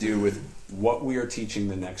has to do with what we are teaching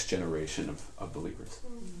the next generation of believers.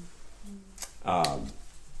 I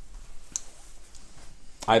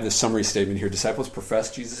have this summary statement here. Disciples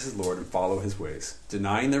profess Jesus as Lord and follow his ways,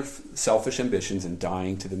 denying their selfish ambitions and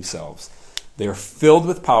dying to themselves. They are filled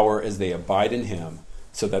with power as they abide in him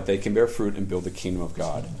so that they can bear fruit and build the kingdom of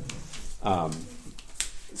God.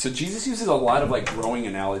 So Jesus uses a lot of growing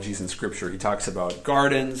analogies in Scripture. He talks about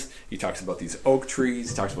gardens. He talks about these oak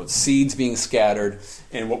trees. He talks about seeds being scattered.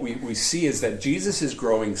 And what we see is that Jesus is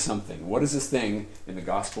growing something. What is this thing in the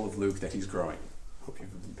Gospel of Luke that he's growing? Hope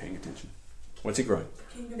you've been paying attention. What's he growing?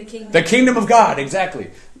 The kingdom of God,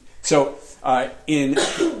 exactly. So at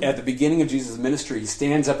the beginning of Jesus' ministry, he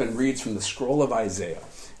stands up and reads from the scroll of Isaiah.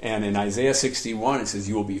 And in Isaiah 61, it says,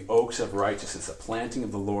 "You will be oaks of righteousness, a planting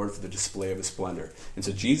of the Lord for the display of his splendor." And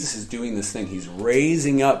so Jesus is doing this thing. He's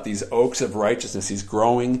raising up these oaks of righteousness. He's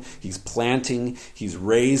growing, he's planting, he's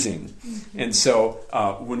raising. Mm-hmm. And so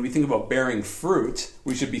when we think about bearing fruit,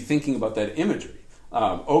 we should be thinking about that imagery.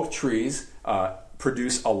 Oak trees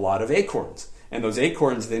produce a lot of acorns. And those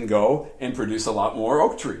acorns then go and produce a lot more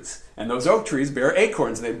oak trees. And those oak trees bear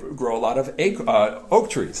acorns, and they grow a lot of oak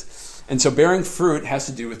trees. And so bearing fruit has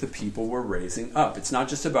to do with the people we're raising up. It's not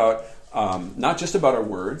just about our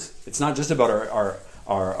words. It's not just about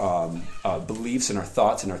our beliefs and our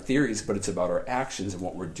thoughts and our theories, but it's about our actions and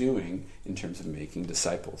what we're doing in terms of making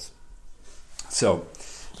disciples. So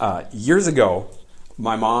years ago,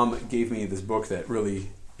 my mom gave me this book that really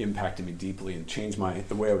impacted me deeply and changed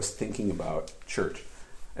the way I was thinking about church.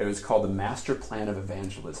 It was called The Master Plan of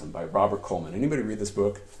Evangelism by Robert Coleman. Anybody read this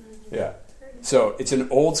book? Mm-hmm. Yeah. So it's an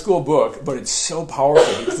old school book, but it's so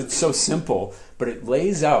powerful because it's so simple, but it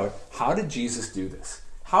lays out how did Jesus do this?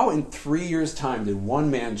 How in 3 years' time did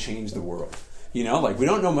one man change the world? We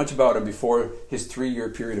don't know much about him before his 3-year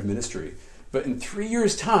period of ministry, but in 3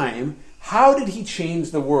 years' time, how did he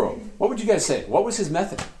change the world? What would you guys say? What was his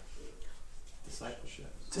method?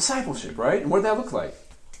 Discipleship, right? And what did that look like?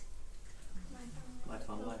 Life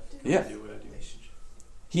on life. Yeah. Do what I do.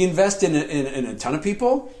 He invested in a ton of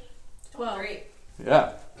people. 12.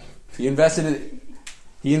 Yeah. He invested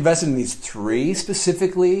in these 3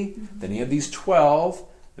 specifically. Mm-hmm. Then he had these 12.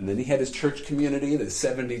 And then he had his church community, the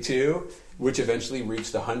 72, which eventually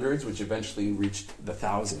reached the hundreds, which eventually reached the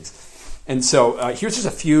thousands. And so here's just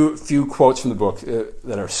a few quotes from the book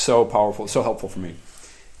that are so powerful, so helpful for me.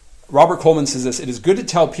 Robert Coleman says this: "It is good to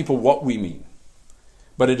tell people what we mean,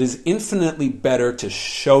 but it is infinitely better to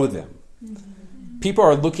show them. Mm-hmm. People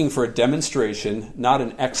are looking for a demonstration, not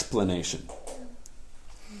an explanation."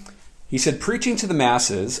 He said, "Preaching to the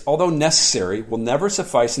masses, although necessary, will never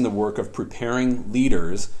suffice in the work of preparing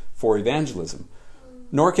leaders for evangelism.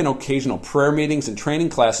 Nor can occasional prayer meetings and training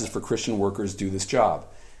classes for Christian workers do this job."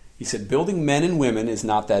 He said, "Building men and women is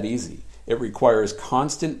not that easy. It requires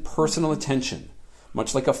constant personal attention,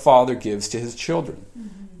 much like a father gives to his children.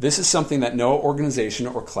 Mm-hmm. This is something that no organization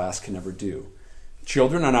or class can ever do.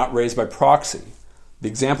 Children are not raised by proxy. The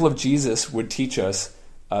example of Jesus would teach us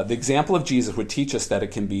that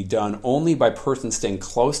it can be done only by persons staying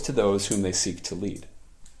close to those whom they seek to lead."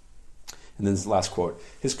 And then his last quote: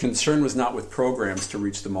 "His concern was not with programs to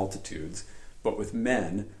reach the multitudes, but with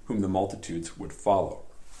men whom the multitudes would follow."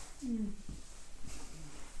 Mm.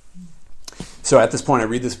 So at this point, I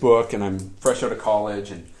read this book, and I'm fresh out of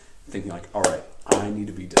college, and thinking all right, I need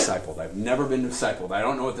to be discipled. I've never been discipled. I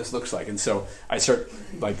don't know what this looks like. And so I start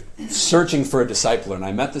searching for a discipler, and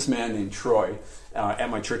I met this man named Troy at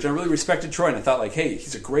my church. And I really respected Troy, and I thought hey,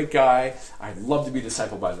 he's a great guy. I'd love to be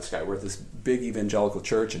discipled by this guy. We're at this big evangelical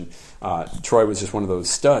church, and Troy was just one of those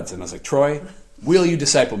studs. And I was like, "Troy, will you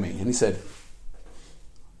disciple me?" And he said,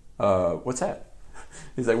 "What's that?"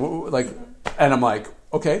 He's and I'm like,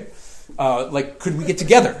 "Okay." Could we get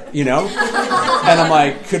together, And I'm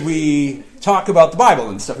like, "Could we talk about the Bible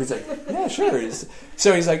and stuff?" He's like, "Yeah, sure."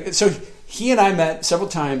 So he's like, so he and I met several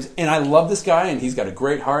times, and I love this guy, and he's got a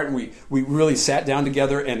great heart, and we really sat down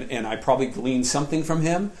together, and I probably gleaned something from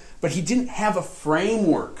him, but he didn't have a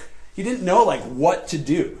framework. He didn't know like what to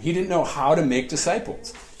do. He didn't know how to make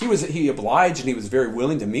disciples. He obliged and he was very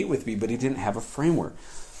willing to meet with me, but he didn't have a framework.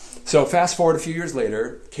 So fast forward a few years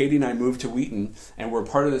later, Katie and I moved to Wheaton, and we're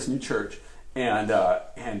part of this new church,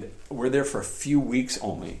 and we're there for a few weeks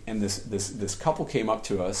only. And this couple came up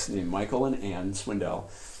to us named Michael and Ann Swindell,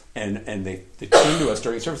 and they came to us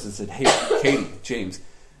during service and said, "Hey, Katie, James,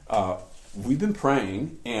 we've been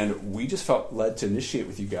praying, and we just felt led to initiate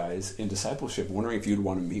with you guys in discipleship, wondering if you'd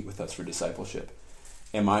want to meet with us for discipleship."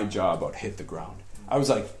 And my jaw about hit the ground. I was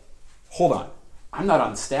like, hold on. I'm not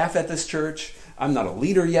on staff at this church. I'm not a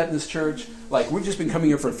leader yet in this church. Like, we've just been coming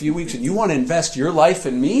here for a few weeks, and you want to invest your life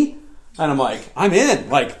in me? And I'm like, I'm in.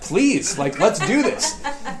 Like, please. Like, let's do this.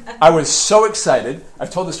 I was so excited.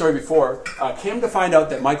 I've told the story before. Came to find out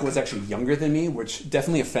that Michael was actually younger than me, which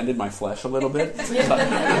definitely offended my flesh a little bit.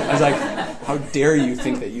 I was like, how dare you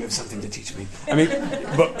think that you have something to teach me? I mean,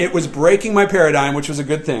 but it was breaking my paradigm, which was a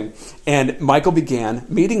good thing. And Michael began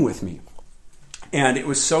meeting with me. And it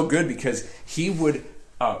was so good because he would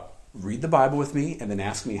read the Bible with me and then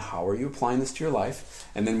ask me, how are you applying this to your life?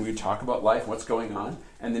 And then we would talk about life, what's going on.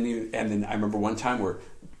 And then I remember one time where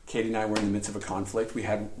Katie and I were in the midst of a conflict. We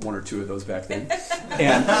had one or two of those back then.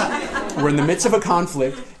 And we're in the midst of a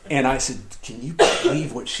conflict, and I said, can you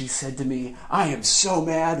believe what she said to me? I am so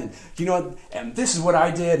mad, and you know, and this is what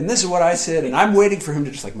I did, and this is what I said, and I'm waiting for him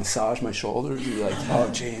to just like massage my shoulders and be like, oh,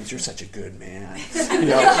 James, you're such a good man. You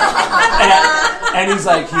know? And he's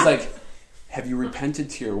like, have you repented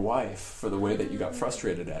to your wife for the way that you got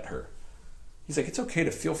frustrated at her? He's like, it's okay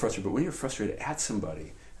to feel frustrated, but when you're frustrated at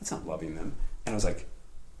somebody, that's not loving them. And I was like,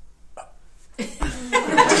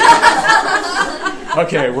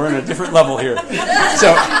 okay, we're on a different level here.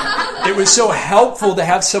 So it was so helpful to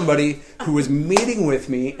have somebody who was meeting with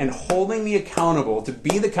me and holding me accountable to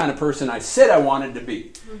be the kind of person I said I wanted to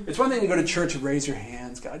be. It's one thing to go to church and raise your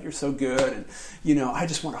hands, God, you're so good, and you know, I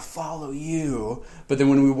just want to follow you. But then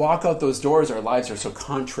when we walk out those doors, our lives are so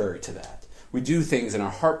contrary to that. We do things and our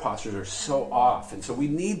heart postures are so off. And so we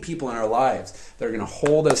need people in our lives that are going to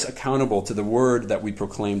hold us accountable to the word that we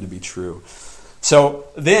proclaim to be true. So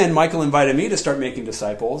then Michael invited me to start making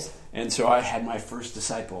disciples. And so I had my first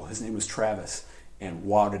disciple. His name was Travis. And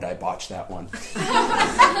wow, did I botch that one.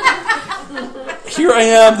 Here I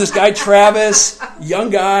am, this guy Travis, young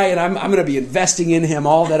guy, and I'm going to be investing in him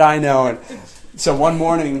all that I know. And so one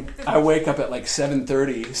morning, I wake up at like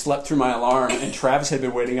 7:30, slept through my alarm, and Travis had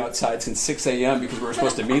been waiting outside since 6 a.m. because we were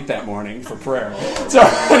supposed to meet that morning for prayer. So,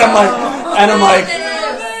 and I'm like,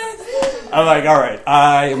 all right,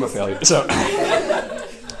 I am a failure. So,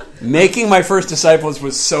 making my first disciples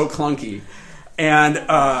was so clunky, and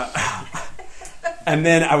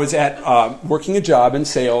then I was at working a job in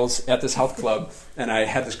sales at this health club, and I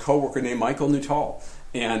had this coworker named Michael Nuttall.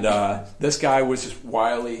 And this guy was just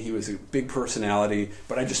wily. He was a big personality,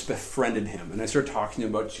 but I just befriended him. And I started talking to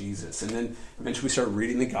him about Jesus. And then eventually we started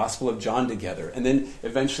reading the Gospel of John together. And then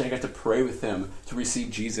eventually I got to pray with him to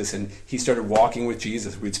receive Jesus. And he started walking with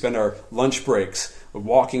Jesus. We'd spend our lunch breaks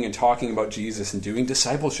walking and talking about Jesus and doing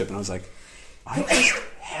discipleship. And I was like, I just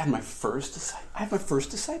had my first disciple. I have my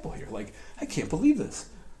first disciple here. Like, I can't believe this.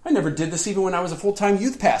 I never did this even when I was a full-time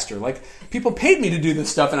youth pastor. Like, people paid me to do this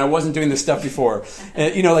stuff, and I wasn't doing this stuff before.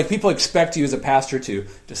 And, you know, like, people expect you as a pastor to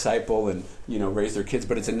disciple and, you know, raise their kids.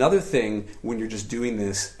 But it's another thing when you're just doing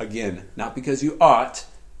this, again, not because you ought,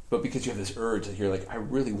 but because you have this urge that you're like, I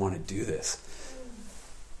really want to do this.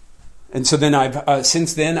 And so then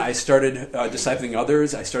since then, I started discipling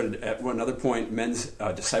others. I started at another point, men's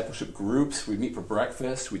discipleship groups. We'd meet for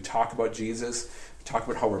breakfast. We'd talk about Jesus. Talk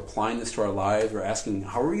about how we're applying this to our lives. We're asking,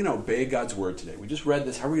 how are we going to obey God's word today? We just read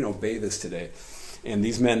this. How are we going to obey this today? And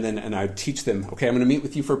these men then, and I would teach them, okay, I'm going to meet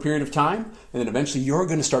with you for a period of time, and then eventually you're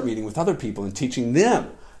going to start meeting with other people and teaching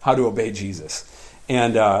them how to obey Jesus.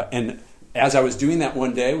 And as I was doing that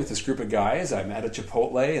one day with this group of guys, I'm at a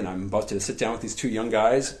Chipotle, and I'm about to sit down with these two young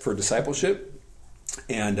guys for discipleship.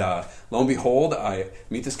 And lo and behold, I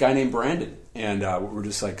meet this guy named Brandon. And we're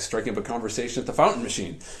just like striking up a conversation at the fountain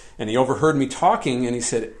machine. And he overheard me talking, and he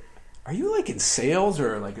said, are you like in sales,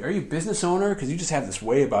 or like, are you a business owner? Because you just have this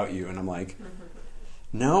way about you. And I'm like,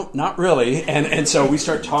 no, not really. And so we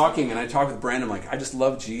start talking, and I talk with Brandon. I'm like, I just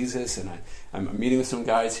love Jesus, and I'm meeting with some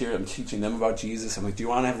guys here. I'm teaching them about Jesus. I'm like, do you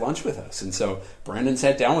want to have lunch with us? And so Brandon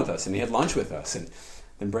sat down with us, and he had lunch with us. And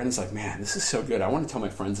then Brandon's like, man, this is so good. I want to tell my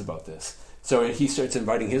friends about this. So he starts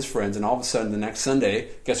inviting his friends, and all of a sudden, the next Sunday,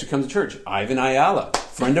 guess who comes to church? Ivan Ayala,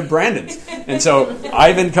 friend of Brandon's. And so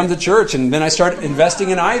Ivan comes to church, and then I start investing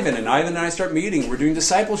in Ivan, and Ivan and I start meeting. We're doing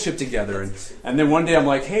discipleship together. And then one day I'm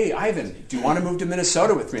like, hey, Ivan, do you want to move to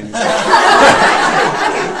Minnesota with me? And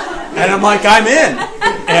And I'm like, I'm in.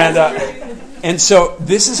 And so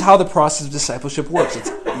this is how the process of discipleship works.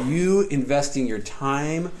 It's you investing your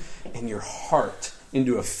time and your heart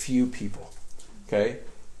into a few people. Okay?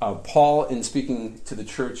 Paul, in speaking to the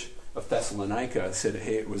church of Thessalonica, said,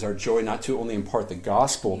 hey, it was our joy not to only impart the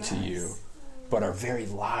gospel to you, but our very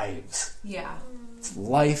lives. Yeah. It's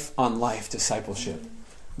life-on-life discipleship.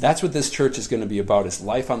 That's what this church is going to be about, is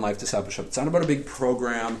life-on-life discipleship. It's not about a big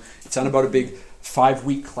program. It's not about a big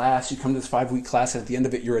 5-week class. You come to this 5-week class, and at the end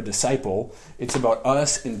of it, you're a disciple. It's about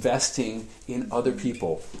us investing in other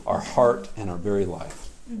people, our heart and our very life.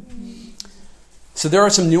 Mm-hmm. So there are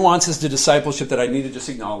some nuances to discipleship that I need to just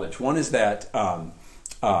acknowledge. One is that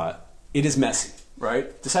it is messy,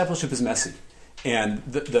 right? Discipleship is messy. And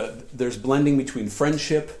there's blending between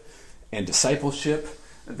friendship and discipleship.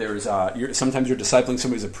 There's sometimes you're discipling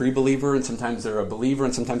somebody who's a pre-believer, and sometimes they're a believer,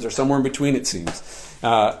 and sometimes they're somewhere in between, it seems.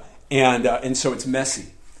 And so it's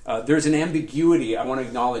messy. There's an ambiguity I want to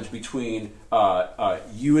acknowledge between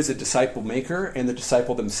you as a disciple maker and the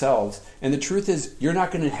disciple themselves. And the truth is, you're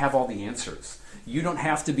not going to have all the answers. You don't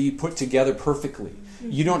have to be put together perfectly.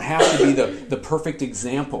 You don't have to be the perfect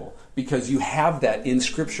example, because you have that in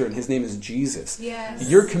Scripture, and His name is Jesus. Yes.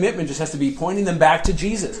 Your commitment just has to be pointing them back to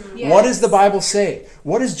Jesus. Yes. What does the Bible say?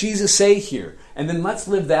 What does Jesus say here? And then let's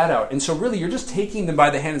live that out. And so really, you're just taking them by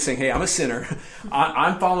the hand and saying, hey, I'm a sinner.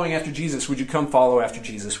 I'm following after Jesus. Would you come follow after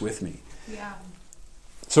Jesus with me? Yeah.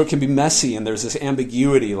 So it can be messy, and there's this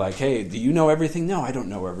ambiguity like, hey, do you know everything? No, I don't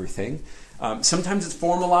know everything. Sometimes it's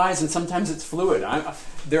formalized, and sometimes it's fluid.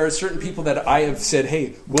 There are certain people that I have said,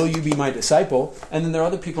 hey, will you be my disciple? And then there are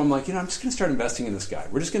other people I'm like, I'm just going to start investing in this guy.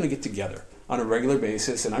 We're just going to get together on a regular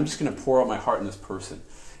basis, and I'm just going to pour out my heart in this person.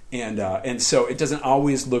 And so it doesn't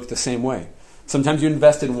always look the same way. Sometimes you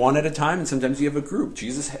invest in one at a time, and sometimes you have a group.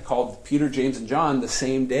 Jesus called Peter, James, and John the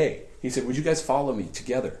same day. He said, would you guys follow me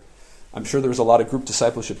together? I'm sure there was a lot of group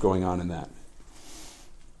discipleship going on in that.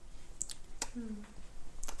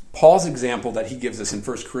 Paul's example that he gives us in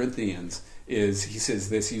 1 Corinthians is, he says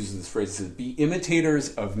this, he uses this phrase, he says, be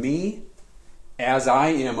imitators of me as I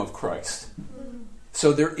am of Christ.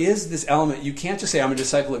 So there is this element, you can't just say I'm a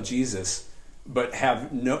disciple of Jesus, but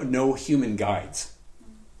have no human guides.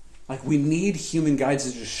 Like, we need human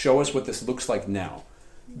guides to just show us what this looks like now.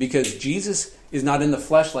 Because Jesus is not in the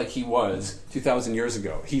flesh like He was 2,000 years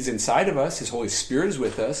ago. He's inside of us, His Holy Spirit is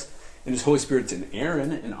with us, and His Holy Spirit's in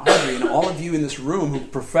Aaron and Audrey and all of you in this room who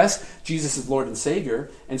profess Jesus as Lord and Savior.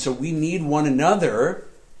 And so we need one another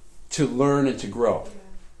to learn and to grow.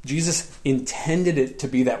 Jesus intended it to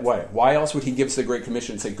be that way. Why else would He give us the Great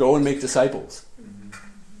Commission and say, go and make disciples?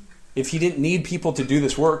 If He didn't need people to do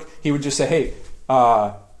this work, He would just say, hey,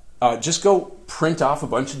 just go print off a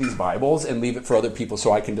bunch of these Bibles and leave it for other people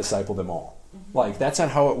so I can disciple them all. Like, that's not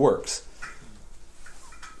how it works.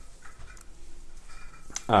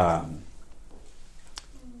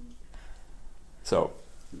 So,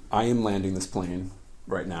 I am landing this plane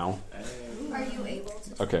right now. Are you able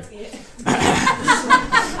to? Okay.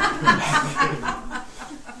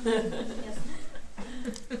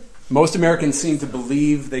 Most Americans seem to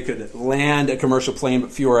believe they could land a commercial plane, but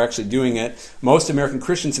few are actually doing it. Most American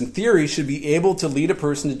Christians, in theory, should be able to lead a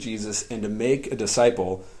person to Jesus and to make a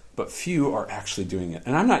disciple, but few are actually doing it.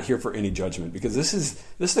 And I'm not here for any judgment, because this is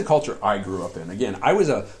the culture I grew up in. Again, I was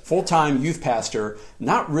a full-time youth pastor,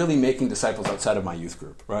 not really making disciples outside of my youth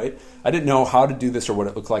group, right? I didn't know how to do this or what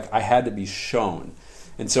it looked like. I had to be shown.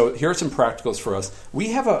 And so here are some practicals for us.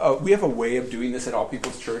 We have a way of doing this at All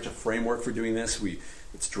People's Church, a framework for doing this.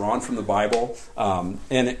 It's drawn from the Bible, and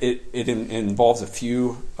it involves a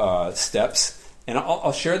few steps. And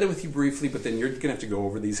I'll share them with you briefly, but then you're going to have to go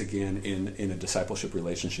over these again in a discipleship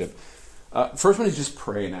relationship. First one is just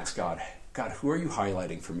pray and ask God, who are you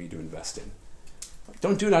highlighting for me to invest in?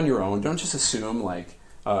 Don't do it on your own. Don't just assume.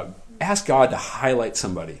 Ask God to highlight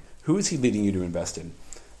somebody. Who is He leading you to invest in?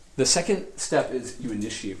 The second step is you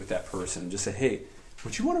initiate with that person. Just say, hey,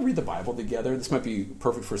 would you want to read the Bible together? This might be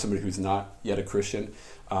perfect for somebody who's not yet a Christian.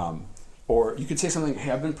 Or you could say something,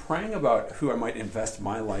 hey, I've been praying about who I might invest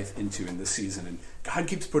my life into in this season, and God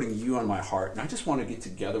keeps putting you on my heart, and I just want to get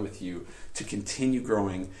together with you to continue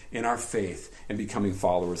growing in our faith and becoming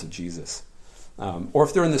followers of Jesus. Or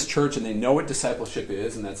if they're in this church and they know what discipleship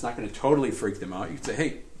is, and that's not going to totally freak them out, you could say,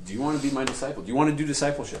 hey, do you want to be my disciple? Do you want to do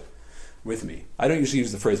discipleship with me? I don't usually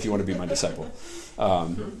use the phrase, do you want to be my disciple?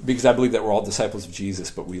 Because I believe that we're all disciples of Jesus,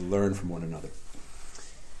 but we learn from one another.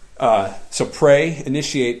 So pray,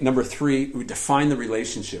 initiate. Number 3, we define the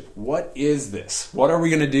relationship. What is this? What are we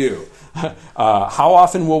going to do? How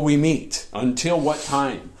often will we meet? Until what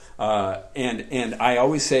time? And I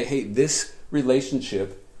always say, hey, this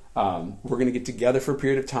relationship We're going to get together for a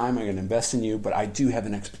period of time. I'm going to invest in you, but I do have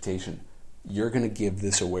an expectation. You're going to give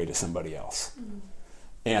this away to somebody else. Mm-hmm.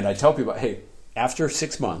 And I tell people, hey, after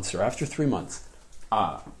 6 months or after 3 months,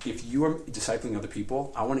 if you are discipling other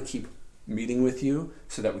people, I want to keep meeting with you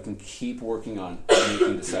so that we can keep working on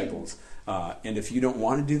making disciples. And if you don't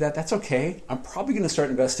want to do that, that's okay. I'm probably going to start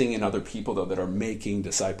investing in other people, though, that are making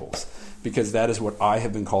disciples, because that is what I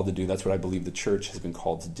have been called to do. That's what I believe the church has been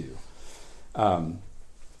called to do.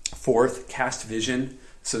 Fourth, cast vision.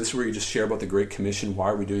 So this is where you just share about the Great Commission. Why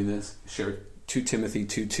are we doing this? Share 2 Timothy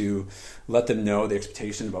 2:2. Let them know the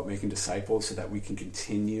expectation about making disciples so that we can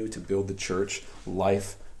continue to build the church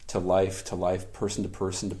life to life to life, person to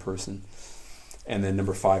person to person. And then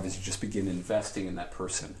number 5 is you just begin investing in that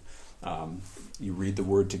person. You read the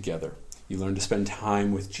Word together. You learn to spend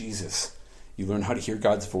time with Jesus. You learn how to hear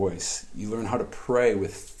God's voice. You learn how to pray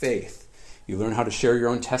with faith. You learn how to share your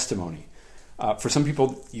own testimony. For some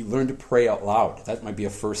people, you learn to pray out loud. That might be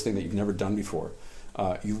a first thing that you've never done before.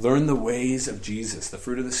 You learn the ways of Jesus, the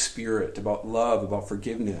fruit of the Spirit, about love, about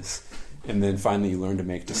forgiveness. And then finally, you learn to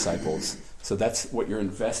make disciples. So that's what you're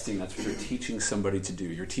investing. That's what you're teaching somebody to do.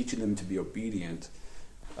 You're teaching them to be obedient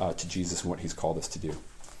to Jesus and what he's called us to do.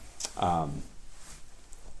 All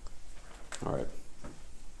right.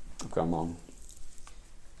 I've gone long.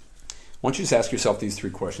 Why don't you just ask yourself these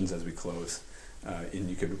 3 questions as we close? And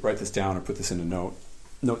you could write this down or put this in a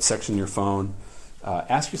note section in your phone.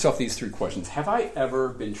 Ask yourself these 3 questions. Have I ever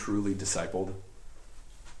been truly discipled?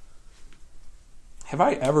 Have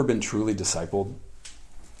I ever been truly discipled?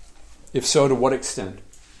 If so, to what extent?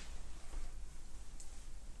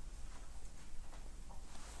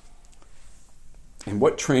 And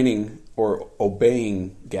what training or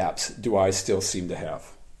obeying gaps do I still seem to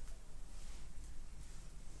have?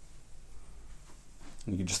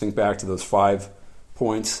 And you can just think back to those 5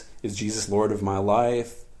 points. Is Jesus Lord of my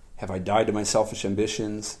life? Have I died to my selfish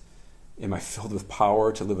ambitions? Am I filled with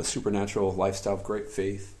power to live a supernatural lifestyle of great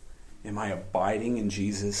faith? Am I abiding in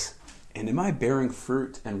Jesus? And am I bearing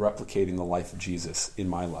fruit and replicating the life of Jesus in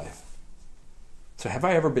my life? So have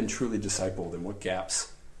I ever been truly discipled, and what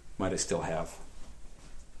gaps might I still have?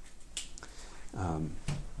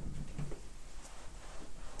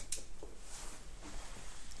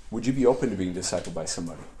 Would you be open to being discipled by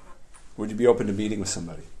somebody? Would you be open to meeting with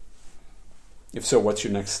somebody? If so, what's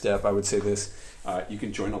your next step? I would say this. You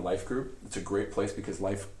can join a life group. It's a great place because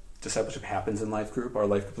discipleship happens in life group. Our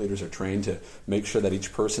life group leaders are trained to make sure that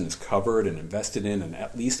each person is covered and invested in and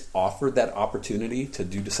at least offered that opportunity to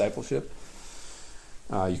do discipleship.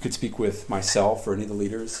 You could speak with myself or any of the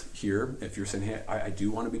leaders here if you're saying, hey, I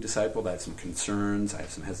do want to be discipled. I have some concerns. I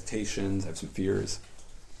have some hesitations. I have some fears.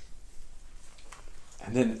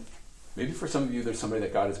 And then maybe for some of you, there's somebody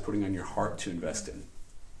that God is putting on your heart to invest in.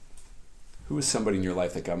 Who is somebody in your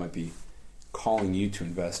life that God might be calling you to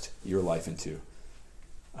invest your life into?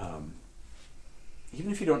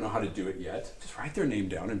 Even if you don't know how to do it yet, just write their name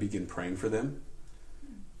down and begin praying for them.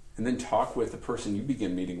 And then talk with the person you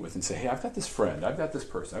begin meeting with and say, hey, I've got this friend, I've got this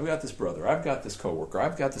person, I've got this brother, I've got this coworker,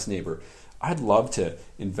 I've got this neighbor. I'd love to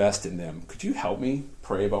invest in them. Could you help me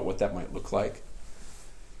pray about what that might look like?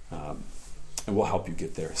 And we'll help you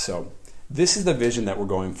get there. So this is the vision that we're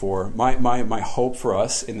going for. My hope for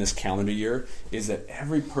us in this calendar year is that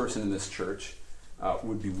every person in this church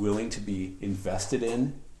would be willing to be invested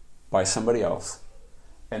in by somebody else,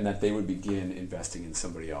 and that they would begin investing in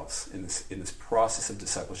somebody else in this process of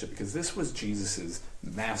discipleship, because this was Jesus'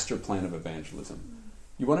 master plan of evangelism.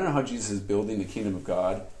 You want to know how Jesus is building the kingdom of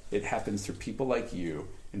God? It happens through people like you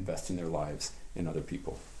investing their lives in other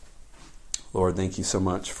people. Lord, thank you so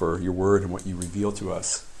much for your word and what you reveal to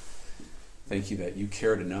us. Thank you that you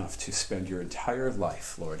cared enough to spend your entire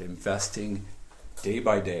life, Lord, investing day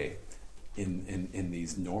by day in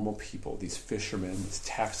these normal people, these fishermen, these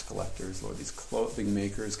tax collectors, Lord, these clothing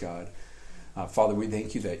makers, God. Father, we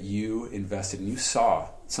thank you that you invested and you saw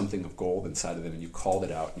something of gold inside of them and you called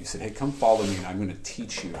it out. And you said, hey, come follow me and I'm going to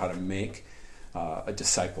teach you how to make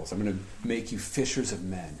disciples. I'm going to make you fishers of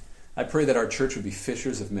men. I pray that our church would be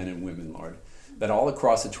fishers of men and women, Lord. That all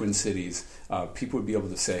across the Twin Cities, people would be able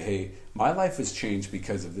to say, hey, my life was changed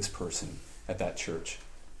because of this person at that church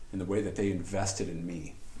and the way that they invested in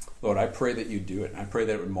me. Lord, I pray that you do it. And I pray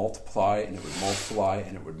that it would multiply and it would multiply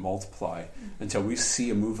and it would multiply until we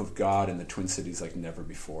see a move of God in the Twin Cities like never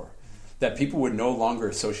before. That people would no longer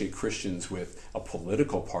associate Christians with a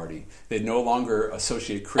political party. They'd no longer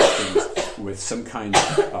associate Christians with some kind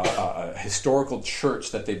of historical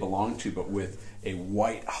church that they belong to, but with a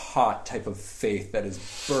white-hot type of faith that is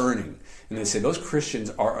burning. And they say those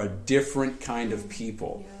Christians are a different kind of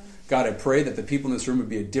people. God, I pray that the people in this room would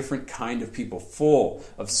be a different kind of people, full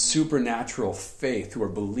of supernatural faith, who are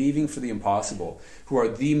believing for the impossible, who are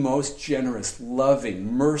the most generous,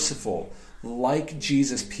 loving, merciful, like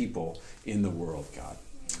Jesus people in the world, God.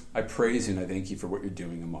 I praise you and I thank you for what you're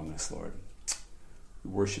doing among us, Lord.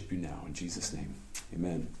 We worship you now in Jesus' name.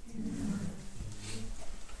 Amen.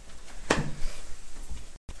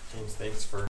 James, thanks for